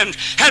of sins.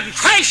 And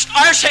Christ,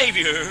 our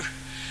Savior,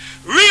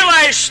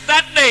 realized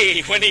that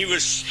day when He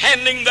was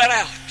handing that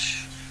out,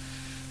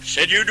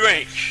 said, you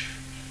drink.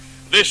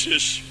 This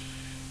is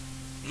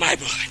my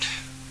blood.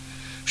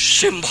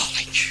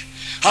 Symbolic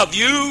of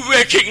you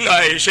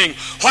recognizing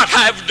what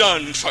I've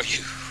done for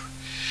you.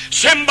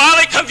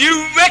 Symbolic of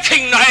you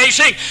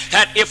recognizing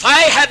that if I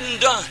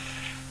hadn't done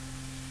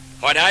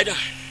what I done,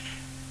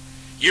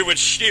 you would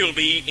still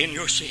be in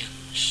your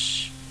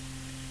sins.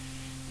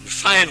 And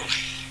finally,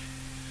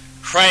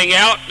 crying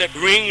out that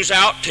rings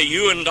out to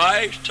you and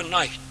I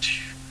tonight,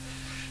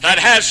 that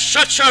has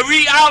such a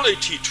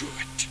reality to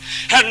it.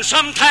 And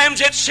sometimes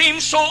it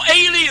seems so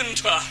alien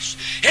to us.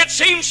 It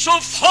seems so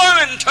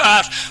foreign to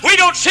us. We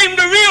don't seem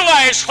to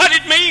realize what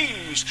it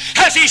means.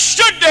 As He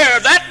stood there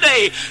that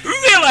day,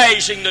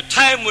 realizing the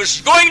time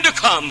was going to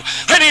come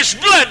when His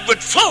blood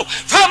would flow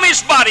from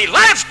His body,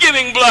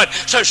 life-giving blood,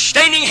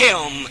 sustaining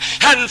Him,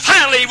 and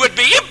finally would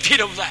be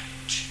emptied of that.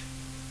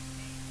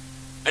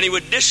 And He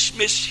would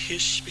dismiss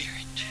His spirit.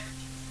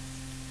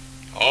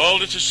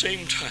 All at the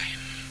same time.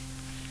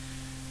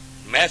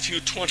 Matthew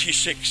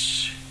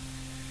 26,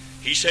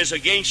 He says,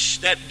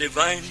 against that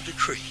divine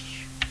decree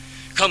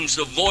comes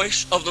the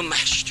voice of the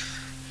Master,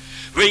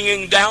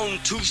 ringing down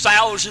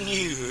 2,000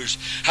 years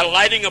and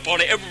lighting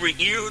upon every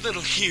ear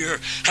that'll hear,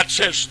 that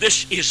says,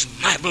 this is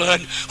my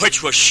blood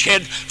which was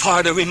shed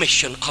for the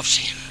remission of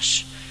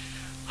sins.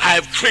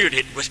 I've cleared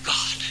it with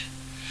God.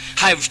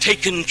 I've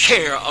taken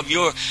care of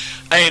your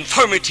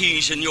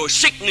infirmities and your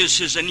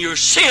sicknesses and your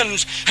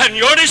sins and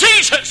your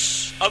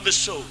diseases of the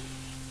soul.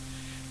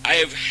 I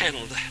have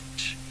handled that.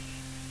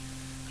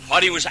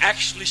 What He was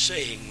actually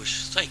saying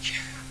was, thank you.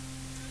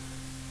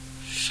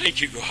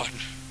 Thank you, God,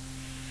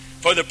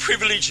 for the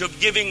privilege of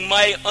giving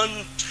my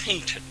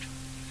untainted,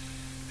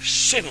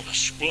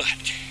 sinless blood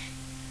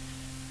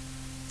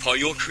for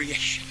your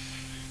creation.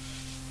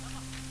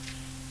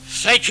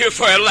 Thank you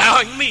for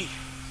allowing me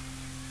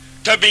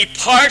to be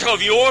part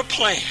of your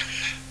plan.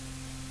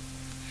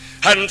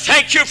 And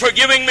thank you for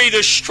giving me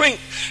the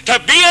strength to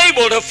be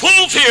able to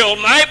fulfill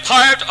my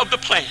part of the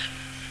plan.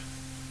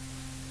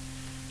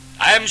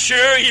 I'm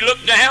sure He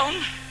looked down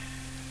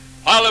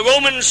while the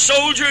Roman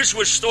soldiers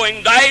were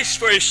throwing dice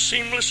for His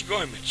seamless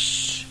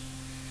garments.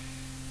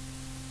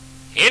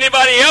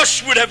 Anybody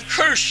else would have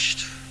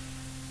cursed.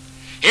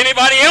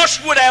 Anybody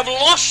else would have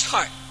lost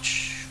heart.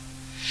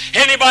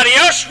 Anybody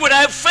else would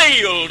have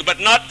failed, but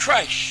not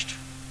Christ.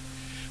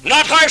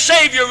 Not our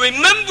Savior.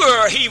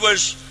 Remember, He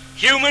was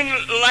human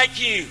like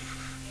you.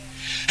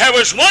 There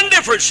was one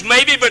difference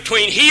maybe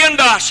between He and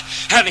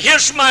us, and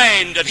His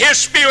mind and His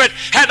spirit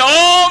had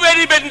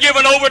already been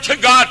given over to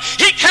God.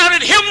 He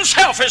counted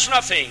Himself as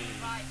nothing.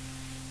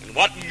 And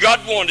what God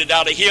wanted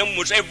out of Him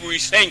was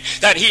everything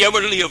that He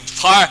ever lived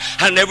for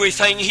and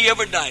everything He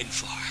ever died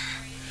for.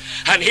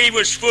 And he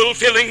was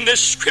fulfilling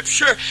this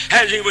scripture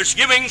as he was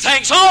giving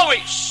thanks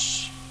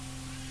always.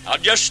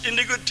 Not just in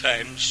the good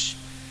times,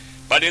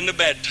 but in the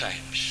bad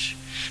times.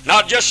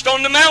 Not just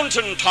on the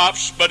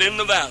mountaintops, but in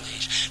the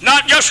valleys.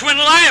 Not just when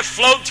life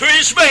flowed through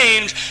his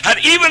veins, and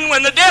even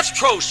when the death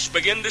throes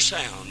began to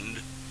sound.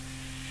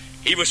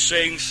 He was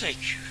saying, thank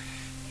you.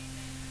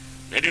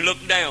 And he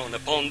looked down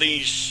upon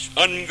these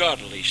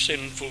ungodly,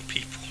 sinful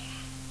people.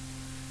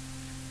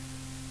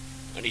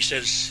 And he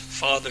says,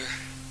 Father,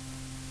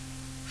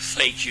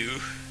 thank you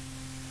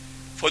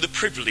for the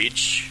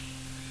privilege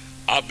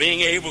of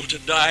being able to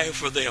die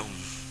for them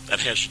that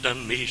has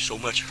done me so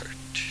much hurt.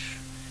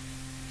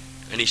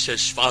 And he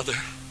says, Father,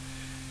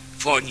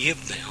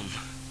 forgive them,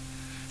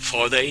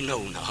 for they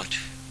know not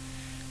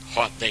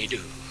what they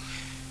do.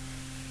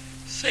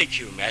 Thank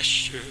you,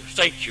 Master.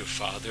 Thank you,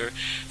 Father.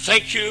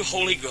 Thank you,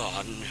 Holy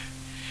God,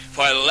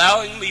 for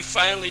allowing me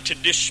finally to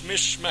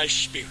dismiss my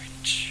spirit.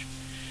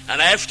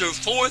 And after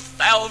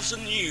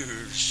 4,000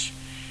 years,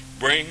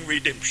 bring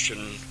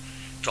redemption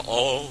to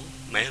all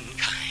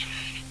mankind.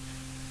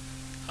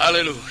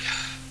 Hallelujah.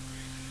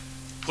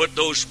 Put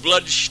those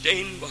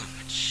blood-stained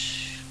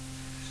garments,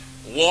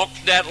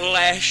 walked that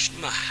last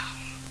mile,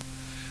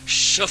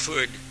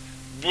 suffered,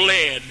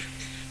 bled,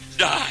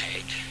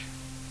 died,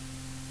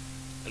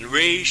 and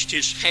raised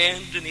his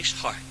hand and his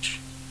heart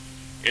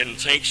in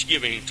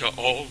thanksgiving to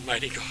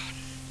Almighty God.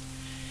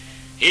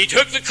 He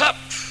took the cup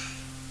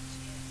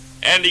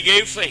and he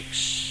gave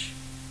thanks.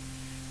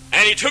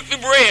 And he took the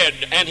bread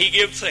and he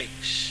gave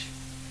thanks.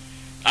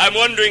 I'm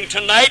wondering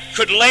tonight,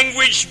 could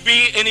language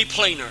be any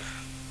plainer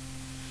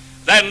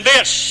than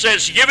this?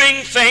 Says,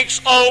 giving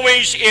thanks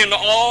always in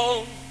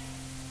all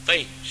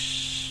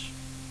things.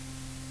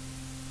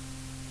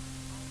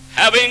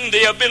 Having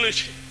the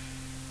ability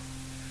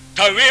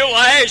to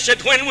realize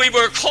that when we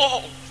were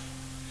called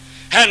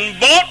and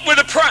bought with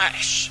a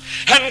price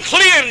and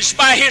cleansed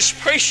by his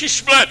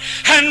precious blood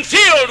and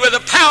filled with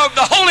the power of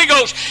the Holy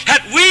Ghost,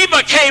 that we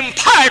became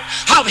part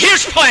of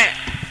his plan.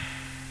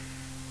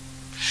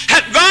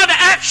 That God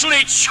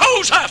actually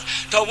chose us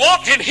to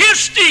walk in his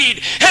stead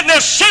in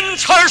this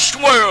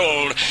sin-cursed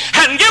world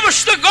and give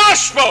us the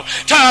gospel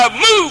to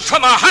move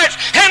from our hearts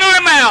and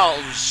our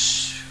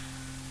mouths.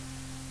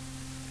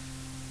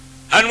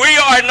 And we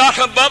are not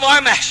above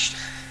our Master.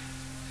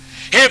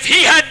 If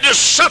he had to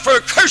suffer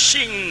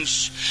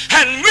cursings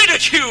and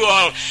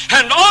ridicule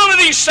and all of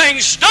these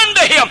things done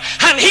to him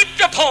and heaped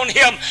upon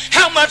him,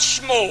 how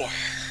much more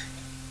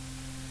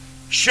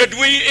should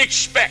we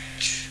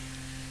expect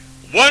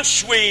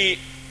once we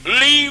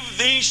leave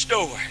these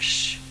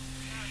doors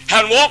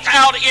and walk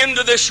out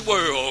into this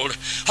world?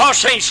 Oh,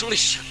 saints,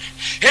 listen.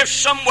 If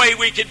some way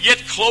we could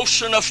get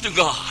close enough to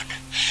God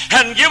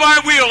and give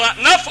our will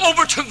enough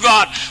over to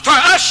God for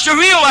us to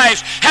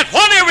realize that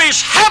whatever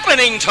is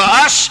happening to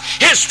us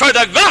is for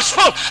the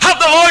gospel of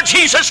the Lord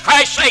Jesus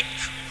Christ's sake.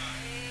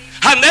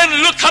 And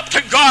then look up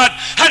to God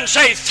and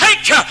say,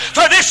 thank you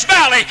for this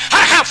valley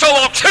I have to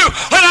walk through.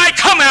 When I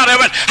come out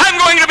of it, I'm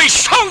going to be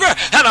stronger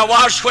than I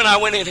was when I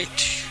went in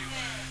it.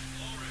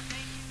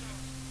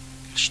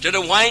 Instead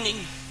of whining,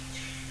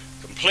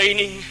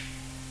 complaining,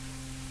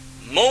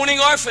 moaning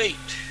our fate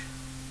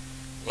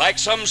like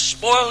some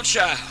spoiled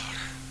child,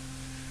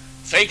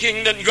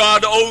 thinking that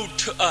God owed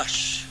to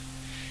us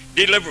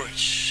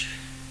deliverance,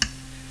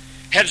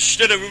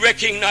 instead of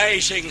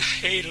recognizing,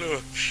 hey,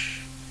 look,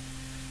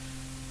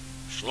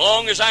 as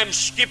long as I'm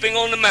skipping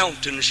on the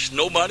mountains,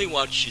 nobody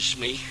watches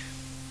me.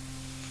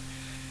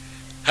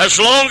 As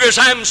long as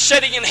I'm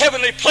sitting in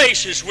heavenly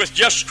places with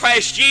just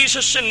Christ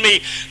Jesus and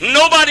me,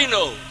 nobody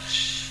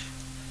knows.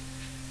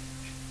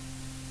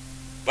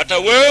 But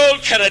the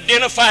world can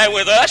identify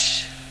with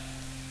us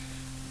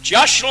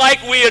just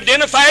like we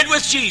identified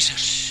with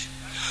Jesus.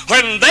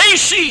 When they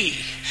see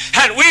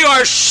and we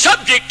are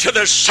subject to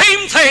the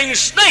same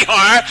things they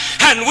are,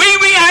 and we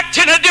react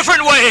in a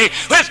different way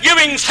with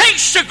giving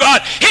thanks to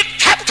God, it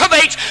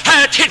captivates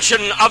the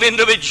attention of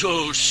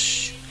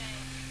individuals.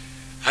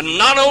 And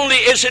not only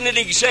is it an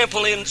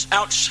example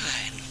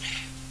outside,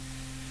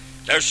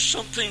 there's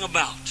something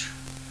about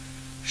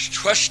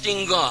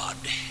trusting God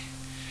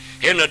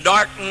in the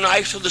dark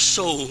night of the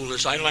soul,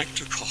 as I like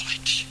to call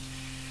it,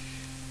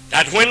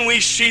 that when we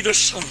see the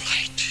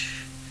sunlight,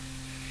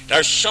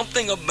 there's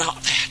something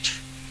about that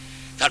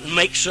that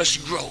makes us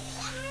grow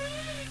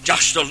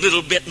just a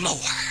little bit more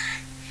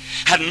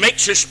and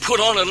makes us put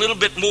on a little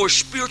bit more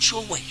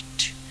spiritual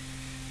weight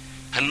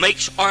and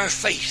makes our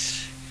faith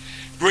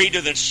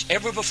greater than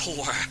ever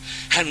before,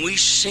 and we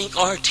sink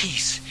our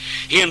teeth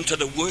into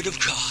the Word of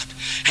God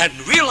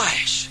and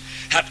realize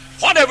that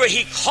whatever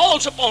he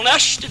calls upon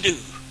us to do,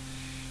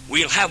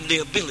 we'll have the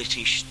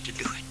abilities to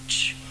do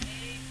it.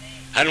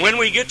 And when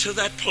we get to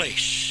that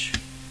place,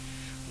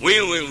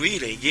 we will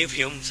really give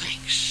him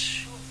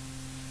thanks.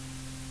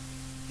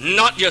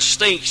 Not just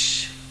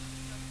thanks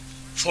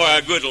for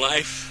our good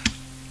life.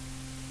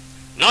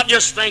 Not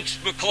just thanks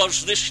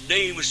because this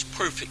day was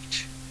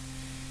perfect.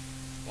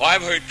 Well,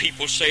 I've heard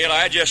people say it,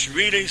 I just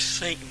really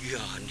thank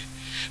God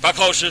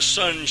because the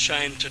sun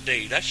shined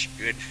today. That's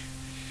good.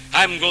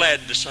 I'm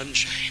glad the sun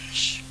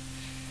shines.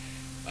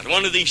 But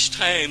one of these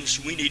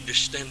times we need to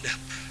stand up.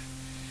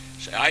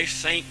 Say, I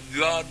thank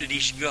God that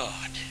He's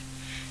God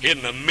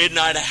in the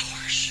midnight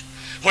hours,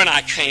 when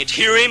I can't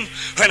hear Him,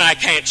 when I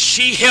can't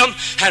see Him,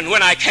 and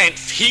when I can't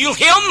feel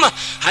Him.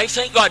 I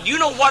thank God. You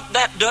know what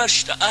that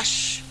does to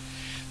us?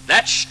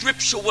 That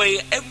strips away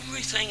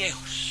everything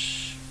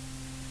else.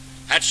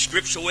 That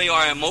strips away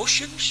our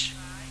emotions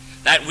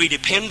that we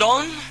depend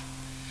on.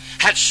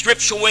 That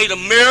strips away the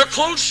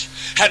miracles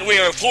that we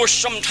are forced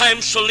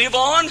sometimes to live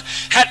on.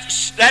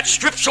 That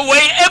strips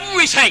away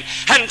everything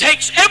and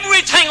takes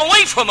everything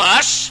away from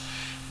us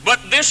but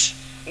this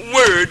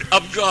Word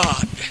of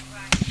God.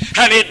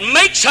 And it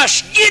makes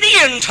us get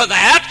into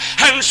that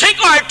and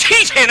sink our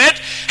teeth in it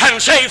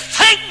and say,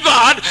 thank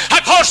God,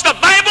 because the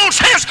Bible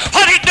says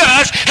what it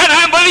does, and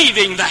I'm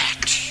believing that.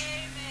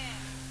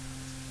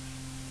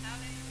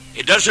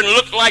 It doesn't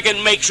look like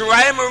it makes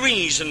rhyme or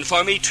reason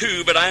for me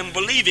too, but I'm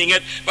believing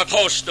it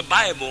because the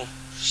Bible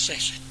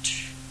says it.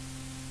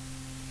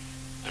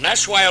 And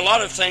that's why a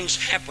lot of things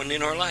happen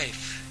in our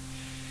life,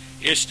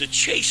 is to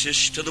chase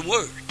us to the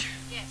Word.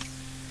 Yes.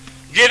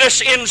 Get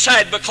us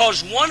inside,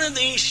 because one of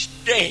these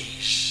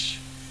days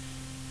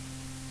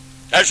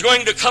there's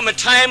going to come a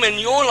time in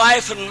your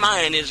life and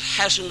mine, it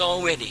hasn't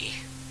already.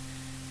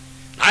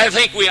 I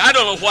don't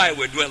know why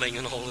we're dwelling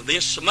in all of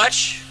this so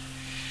much,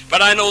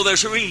 but I know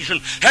there's a reason.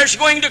 There's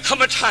going to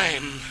come a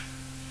time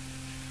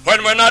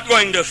when we're not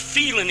going to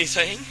feel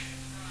anything,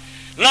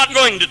 not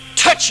going to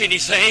touch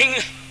anything,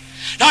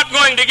 not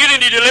going to get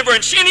any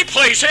deliverance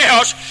anyplace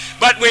else,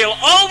 but we'll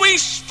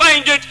always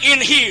find it in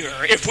here.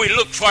 If we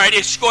look for it,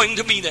 it's going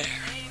to be there.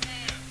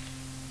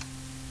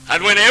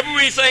 And when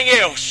everything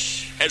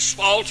else has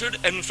faltered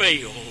and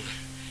failed,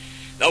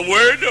 the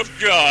Word of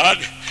God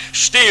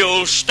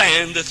still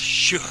standeth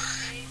sure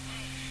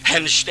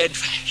and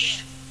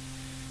steadfast.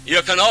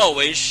 You can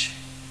always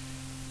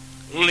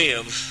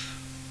live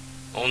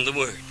on the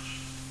Word.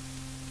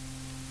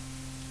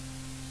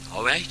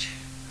 All right?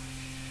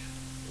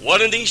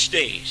 One of these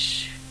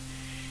days,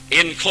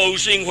 in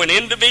closing, when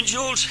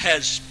individuals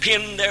has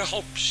pinned their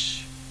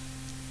hopes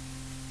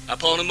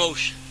upon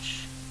emotions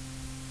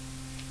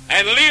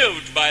and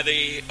lived by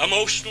the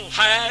emotional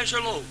highs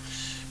or lows,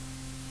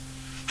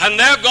 and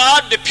their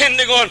God,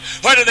 depending on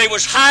whether they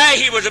was high,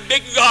 He was a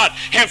big God,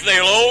 and if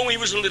they're low, He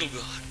was a little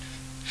God.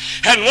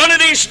 And one of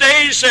these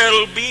days,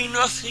 there'll be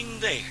nothing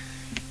there.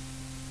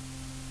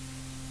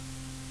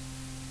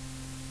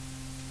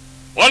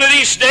 One of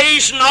these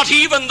days, not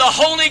even the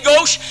Holy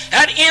Ghost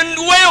that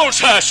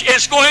indwells us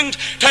is going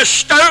to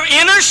stir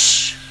in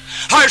us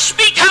or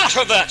speak out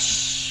of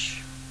us.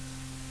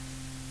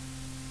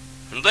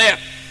 And then,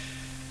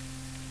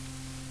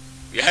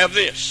 you have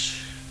this.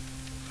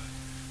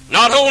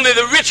 Not only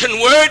the written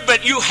Word,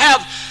 but you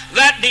have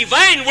that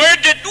divine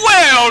Word that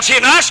dwells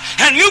in us,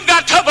 and you've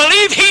got to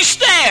believe He's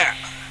there.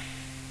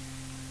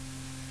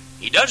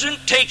 He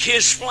doesn't take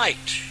His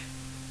flight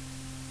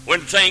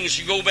when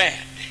things go bad.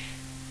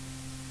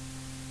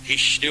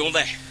 He's still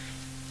there.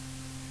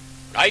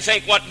 I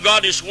think what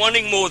God is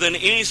wanting more than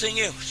anything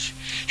else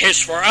is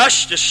for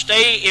us to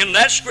stay in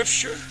that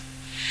Scripture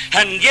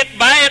and get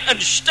by it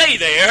and stay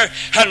there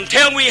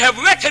until we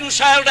have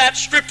reconciled that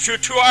Scripture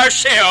to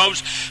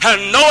ourselves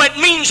and know it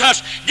means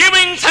us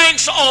giving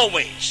thanks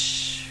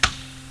always.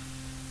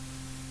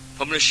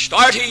 From the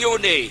start of your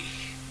day,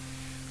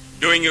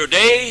 during your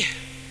day,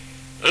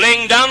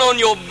 laying down on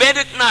your bed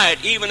at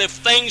night, even if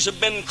things have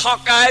been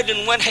cockeyed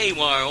and went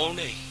haywire all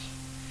day,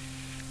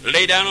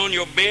 lay down on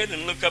your bed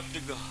and look up to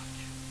God.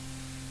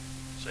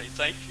 Say,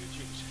 thank you,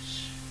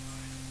 Jesus,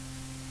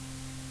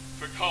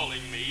 for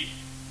calling me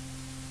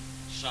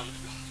Son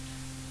of God.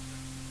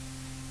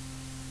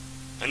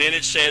 And then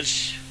it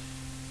says,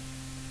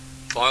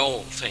 for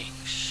all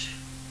things.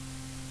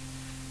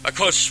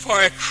 Because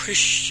for a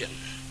Christian,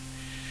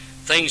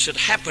 things that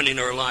happen in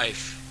our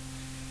life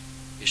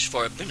is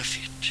for a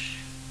benefit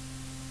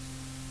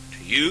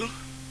to you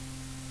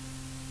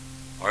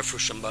or for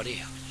somebody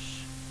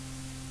else.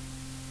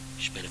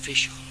 It's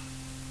beneficial.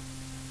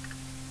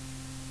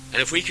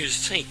 And if we could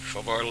think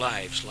of our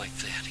lives like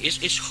that,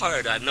 it's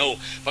hard, I know,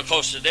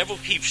 because the devil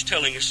keeps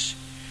telling us,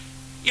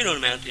 you don't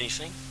amount to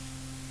anything.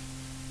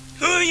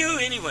 Who are you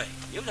anyway?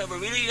 You've never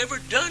really ever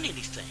done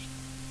anything.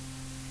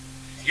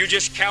 You're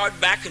just cowered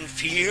back in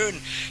fear,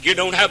 and you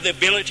don't have the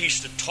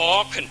abilities to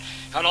talk, and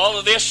all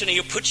of this, and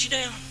he'll put you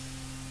down.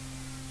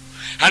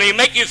 And he'll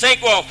make you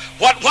think, well,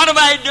 what have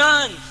I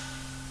done?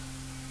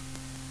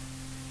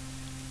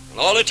 And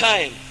all the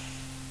time,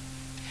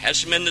 it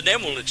hasn't been the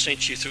devil that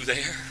sent you through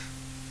there.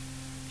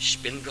 It's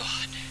been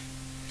God.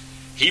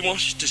 He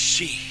wants to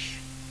see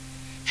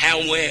how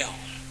well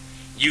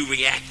you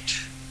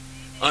react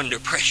under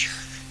pressure.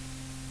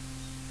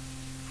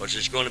 Because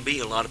there's going to be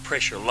a lot of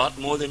pressure, a lot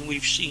more than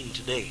we've seen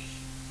today.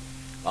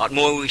 A lot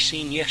more we've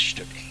seen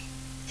yesterday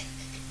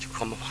to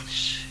come upon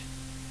us.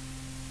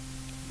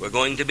 We're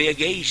going to be a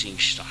gazing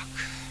stock,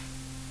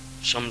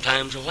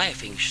 sometimes a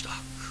laughing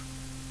stock.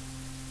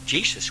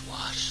 Jesus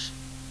was.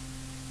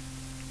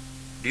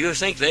 Do you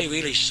think they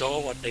really saw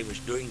what they was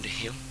doing to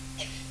him?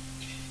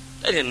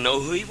 They didn't know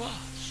who he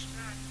was.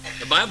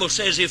 The Bible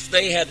says if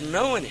they had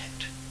known it,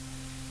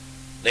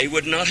 they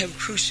would not have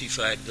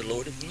crucified the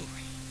Lord of glory.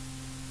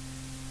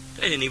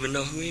 They didn't even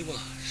know who he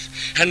was.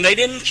 And they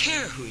didn't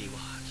care who he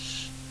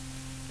was.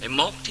 They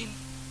mocked him.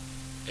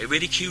 They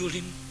ridiculed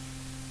him.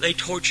 They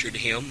tortured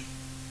him.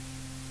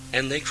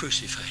 And they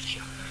crucified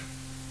him.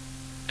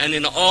 And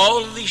in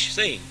all of these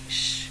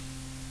things,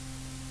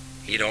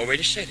 he'd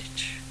already said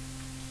it.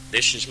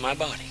 This is my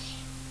body.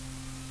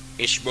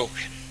 It's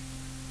broken.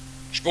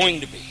 It's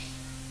going to be.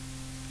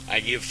 I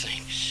give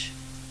thanks.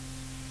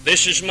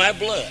 This is my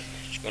blood.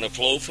 It's going to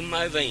flow from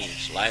my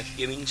veins,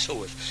 life-giving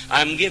source.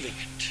 I'm giving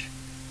it.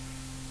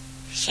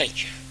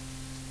 Thank you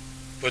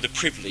for the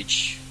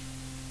privilege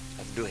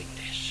of doing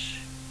this.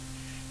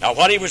 Now,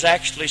 what he was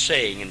actually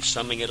saying and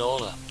summing it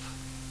all up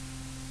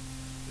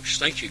was,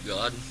 thank you,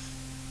 God,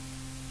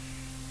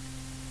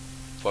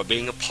 for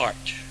being a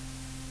part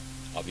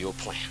of your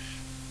plan.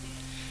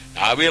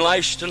 Now, I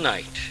realize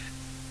tonight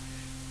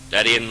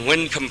that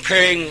when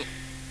comparing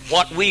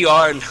what we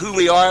are and who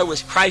we are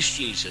with Christ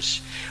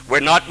Jesus,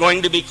 we're not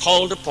going to be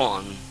called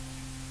upon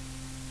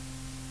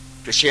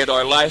to shed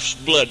our life's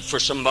blood for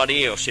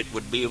somebody else. It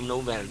would be of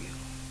no value.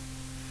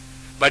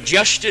 But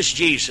just as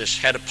Jesus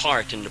had a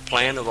part in the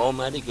plan of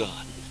Almighty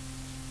God,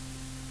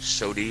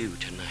 so do you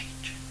tonight.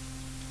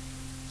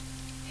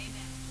 Amen.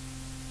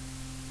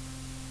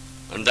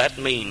 And that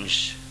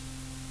means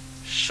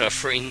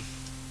suffering,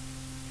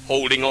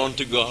 holding on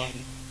to God,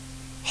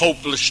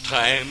 hopeless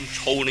times,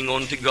 holding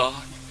on to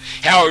God,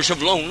 hours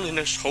of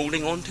loneliness,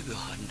 holding on to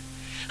God,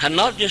 and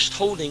not just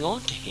holding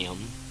on to him,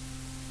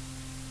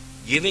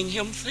 giving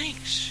him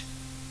thanks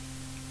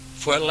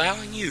for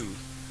allowing you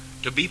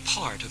to be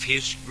part of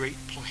his great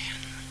plan.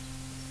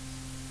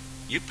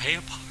 You play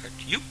a part.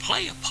 You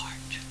play a part.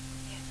 Yes.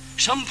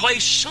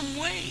 Someplace, some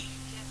way. Yes.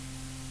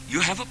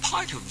 You have a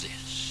part of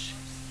this.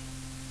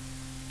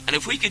 And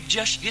if we could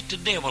just get the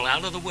devil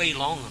out of the way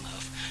long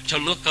enough to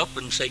look up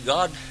and say,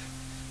 God,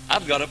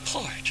 I've got a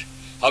part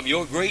of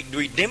your great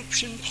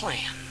redemption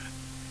plan.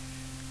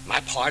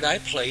 My part I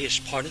play is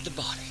part of the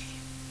body.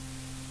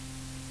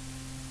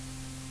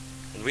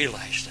 And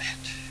realize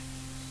that.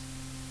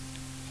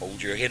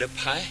 Hold your head up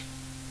high.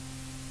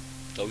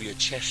 Throw your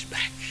chest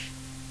back.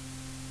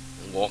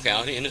 And walk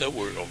out into the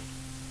world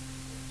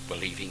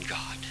believing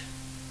God.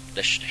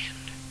 Let's stand.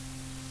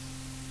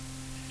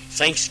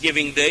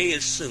 Thanksgiving Day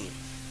is soon.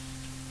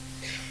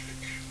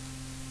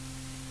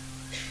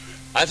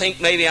 I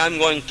think maybe I'm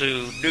going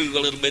to do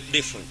a little bit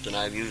different than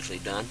I've usually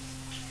done.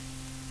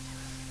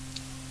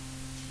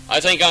 I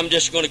think I'm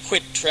just going to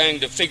quit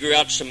trying to figure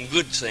out some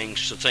good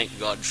things to thank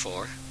God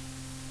for.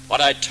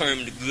 What I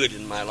termed good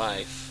in my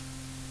life.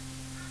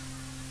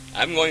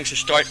 I'm going to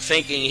start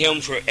thanking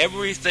him for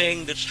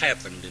everything that's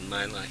happened in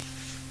my life.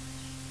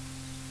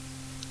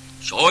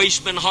 It's always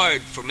been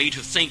hard for me to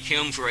thank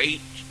him for 8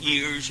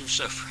 years of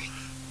suffering.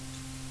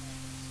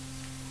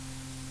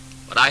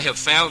 But I have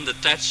found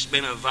that that's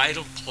been a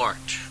vital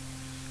part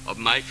of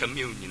my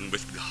communion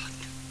with God.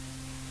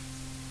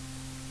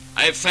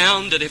 I have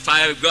found that if I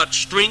have got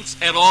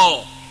strength at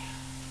all,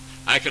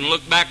 I can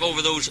look back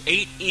over those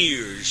 8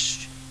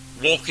 years,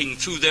 walking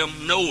through them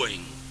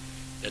knowing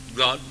that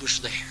God was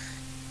there.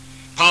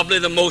 Probably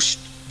the most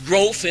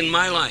growth in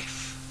my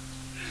life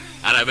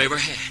that I've ever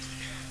had.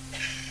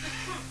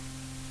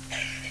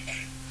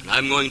 And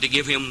I'm going to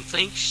give him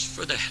thanks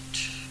for that.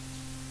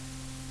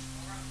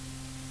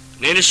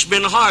 And it's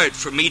been hard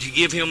for me to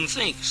give him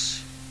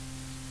thanks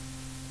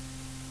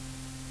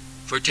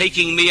for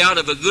taking me out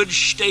of a good,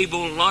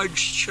 stable,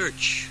 large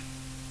church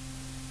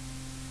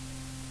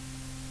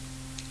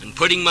and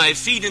putting my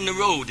feet in the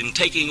road and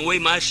taking away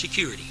my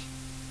security.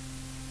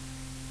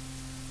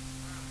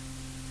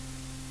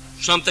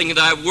 Something that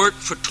I've worked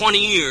for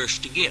 20 years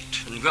to get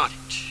and got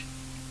it.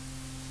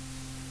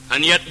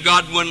 And yet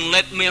God wouldn't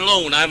let me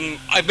alone. I'm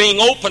being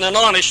open and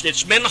honest.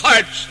 It's been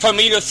hard for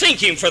me to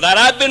thank him for that.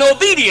 I've been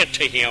obedient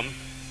to him.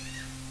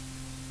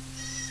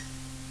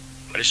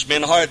 But it's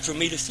been hard for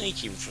me to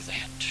thank him for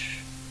that.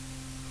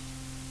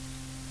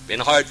 Been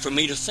hard for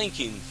me to thank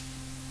him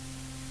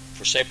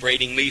for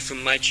separating me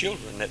from my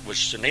children. That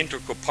was an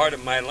integral part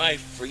of my life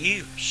for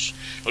years.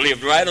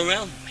 Lived right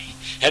around me.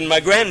 And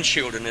my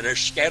grandchildren that are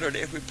scattered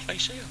every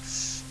place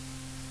else.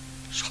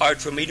 It's hard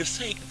for me to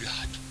thank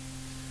God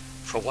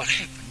for what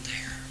happened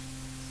there.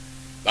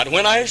 But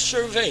when I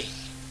survey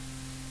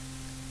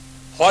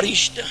what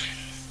he's done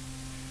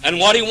and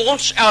what he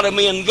wants out of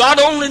me, and God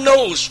only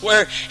knows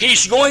where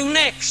he's going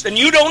next, and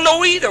you don't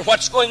know either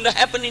what's going to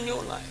happen in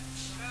your life.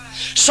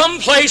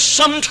 Someplace,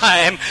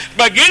 sometime,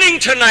 beginning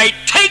tonight,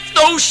 take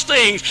those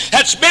things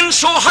that's been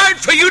so hard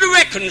for you to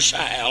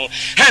reconcile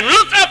and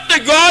look up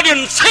to God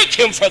and thank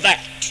him for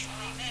that.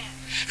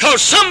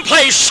 Because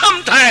someplace,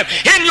 sometime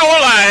in your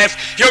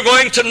life, you're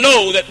going to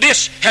know that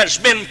this has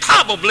been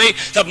probably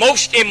the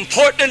most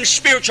important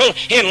spiritual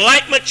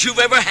enlightenment you've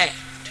ever had.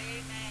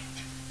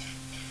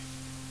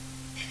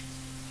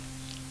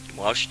 It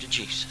was to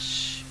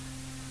Jesus.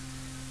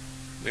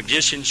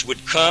 Musicians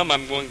would come,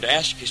 I'm going to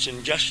ask us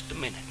in just a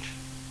minute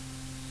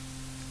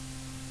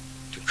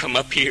to come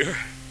up here.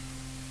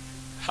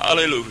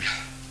 Hallelujah.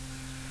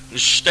 And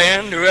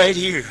stand right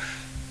here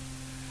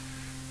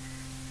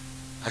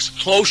as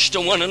close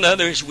to one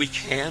another as we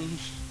can.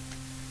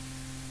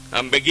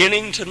 I'm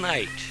beginning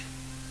tonight.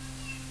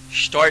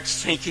 Start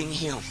thanking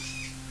Him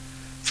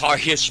for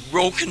His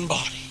broken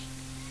body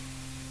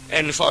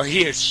and for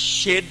His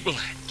shed blood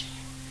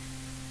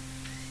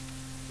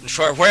and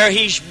for where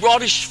He's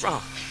brought us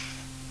from,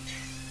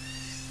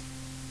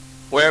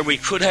 where we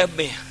could have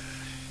been,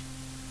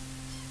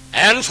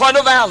 and for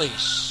the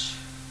valleys,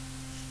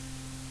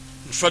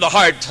 and for the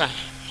hard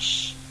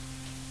times,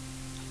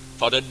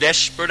 for the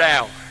desperate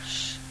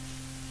hours,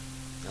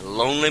 the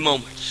lonely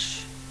moments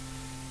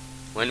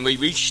when we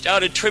reached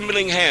out a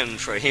trembling hand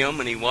for Him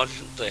and He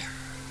wasn't there.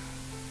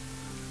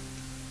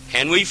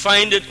 Can we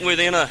find it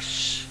within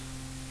us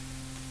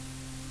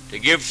to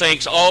give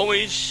thanks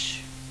always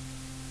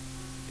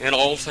in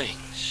all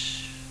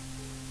things?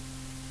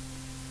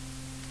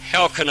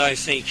 How can I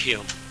thank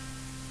Him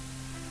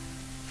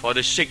for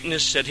the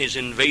sickness that has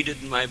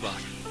invaded my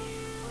body?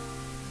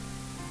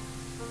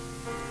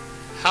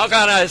 How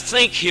can I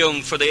thank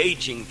Him for the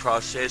aging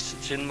process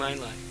that's in my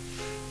life?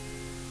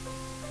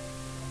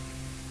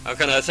 How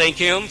can I thank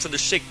Him for the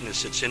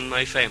sickness that's in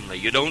my family?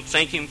 You don't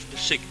thank Him for the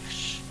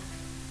sickness.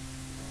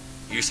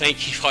 You thank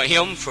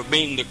Him for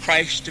being the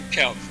Christ of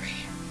Calvary.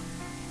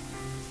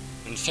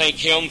 And thank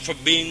Him for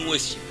being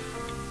with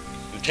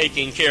you and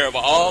taking care of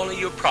all of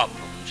your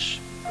problems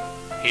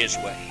His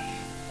way.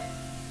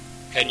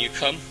 Can you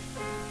come?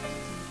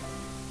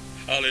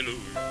 Hallelujah.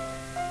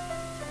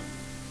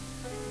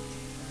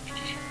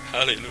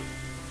 Hallelujah.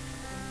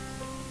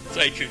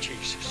 Thank you,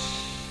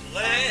 Jesus.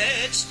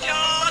 Let's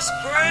just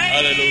praise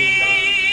Hallelujah.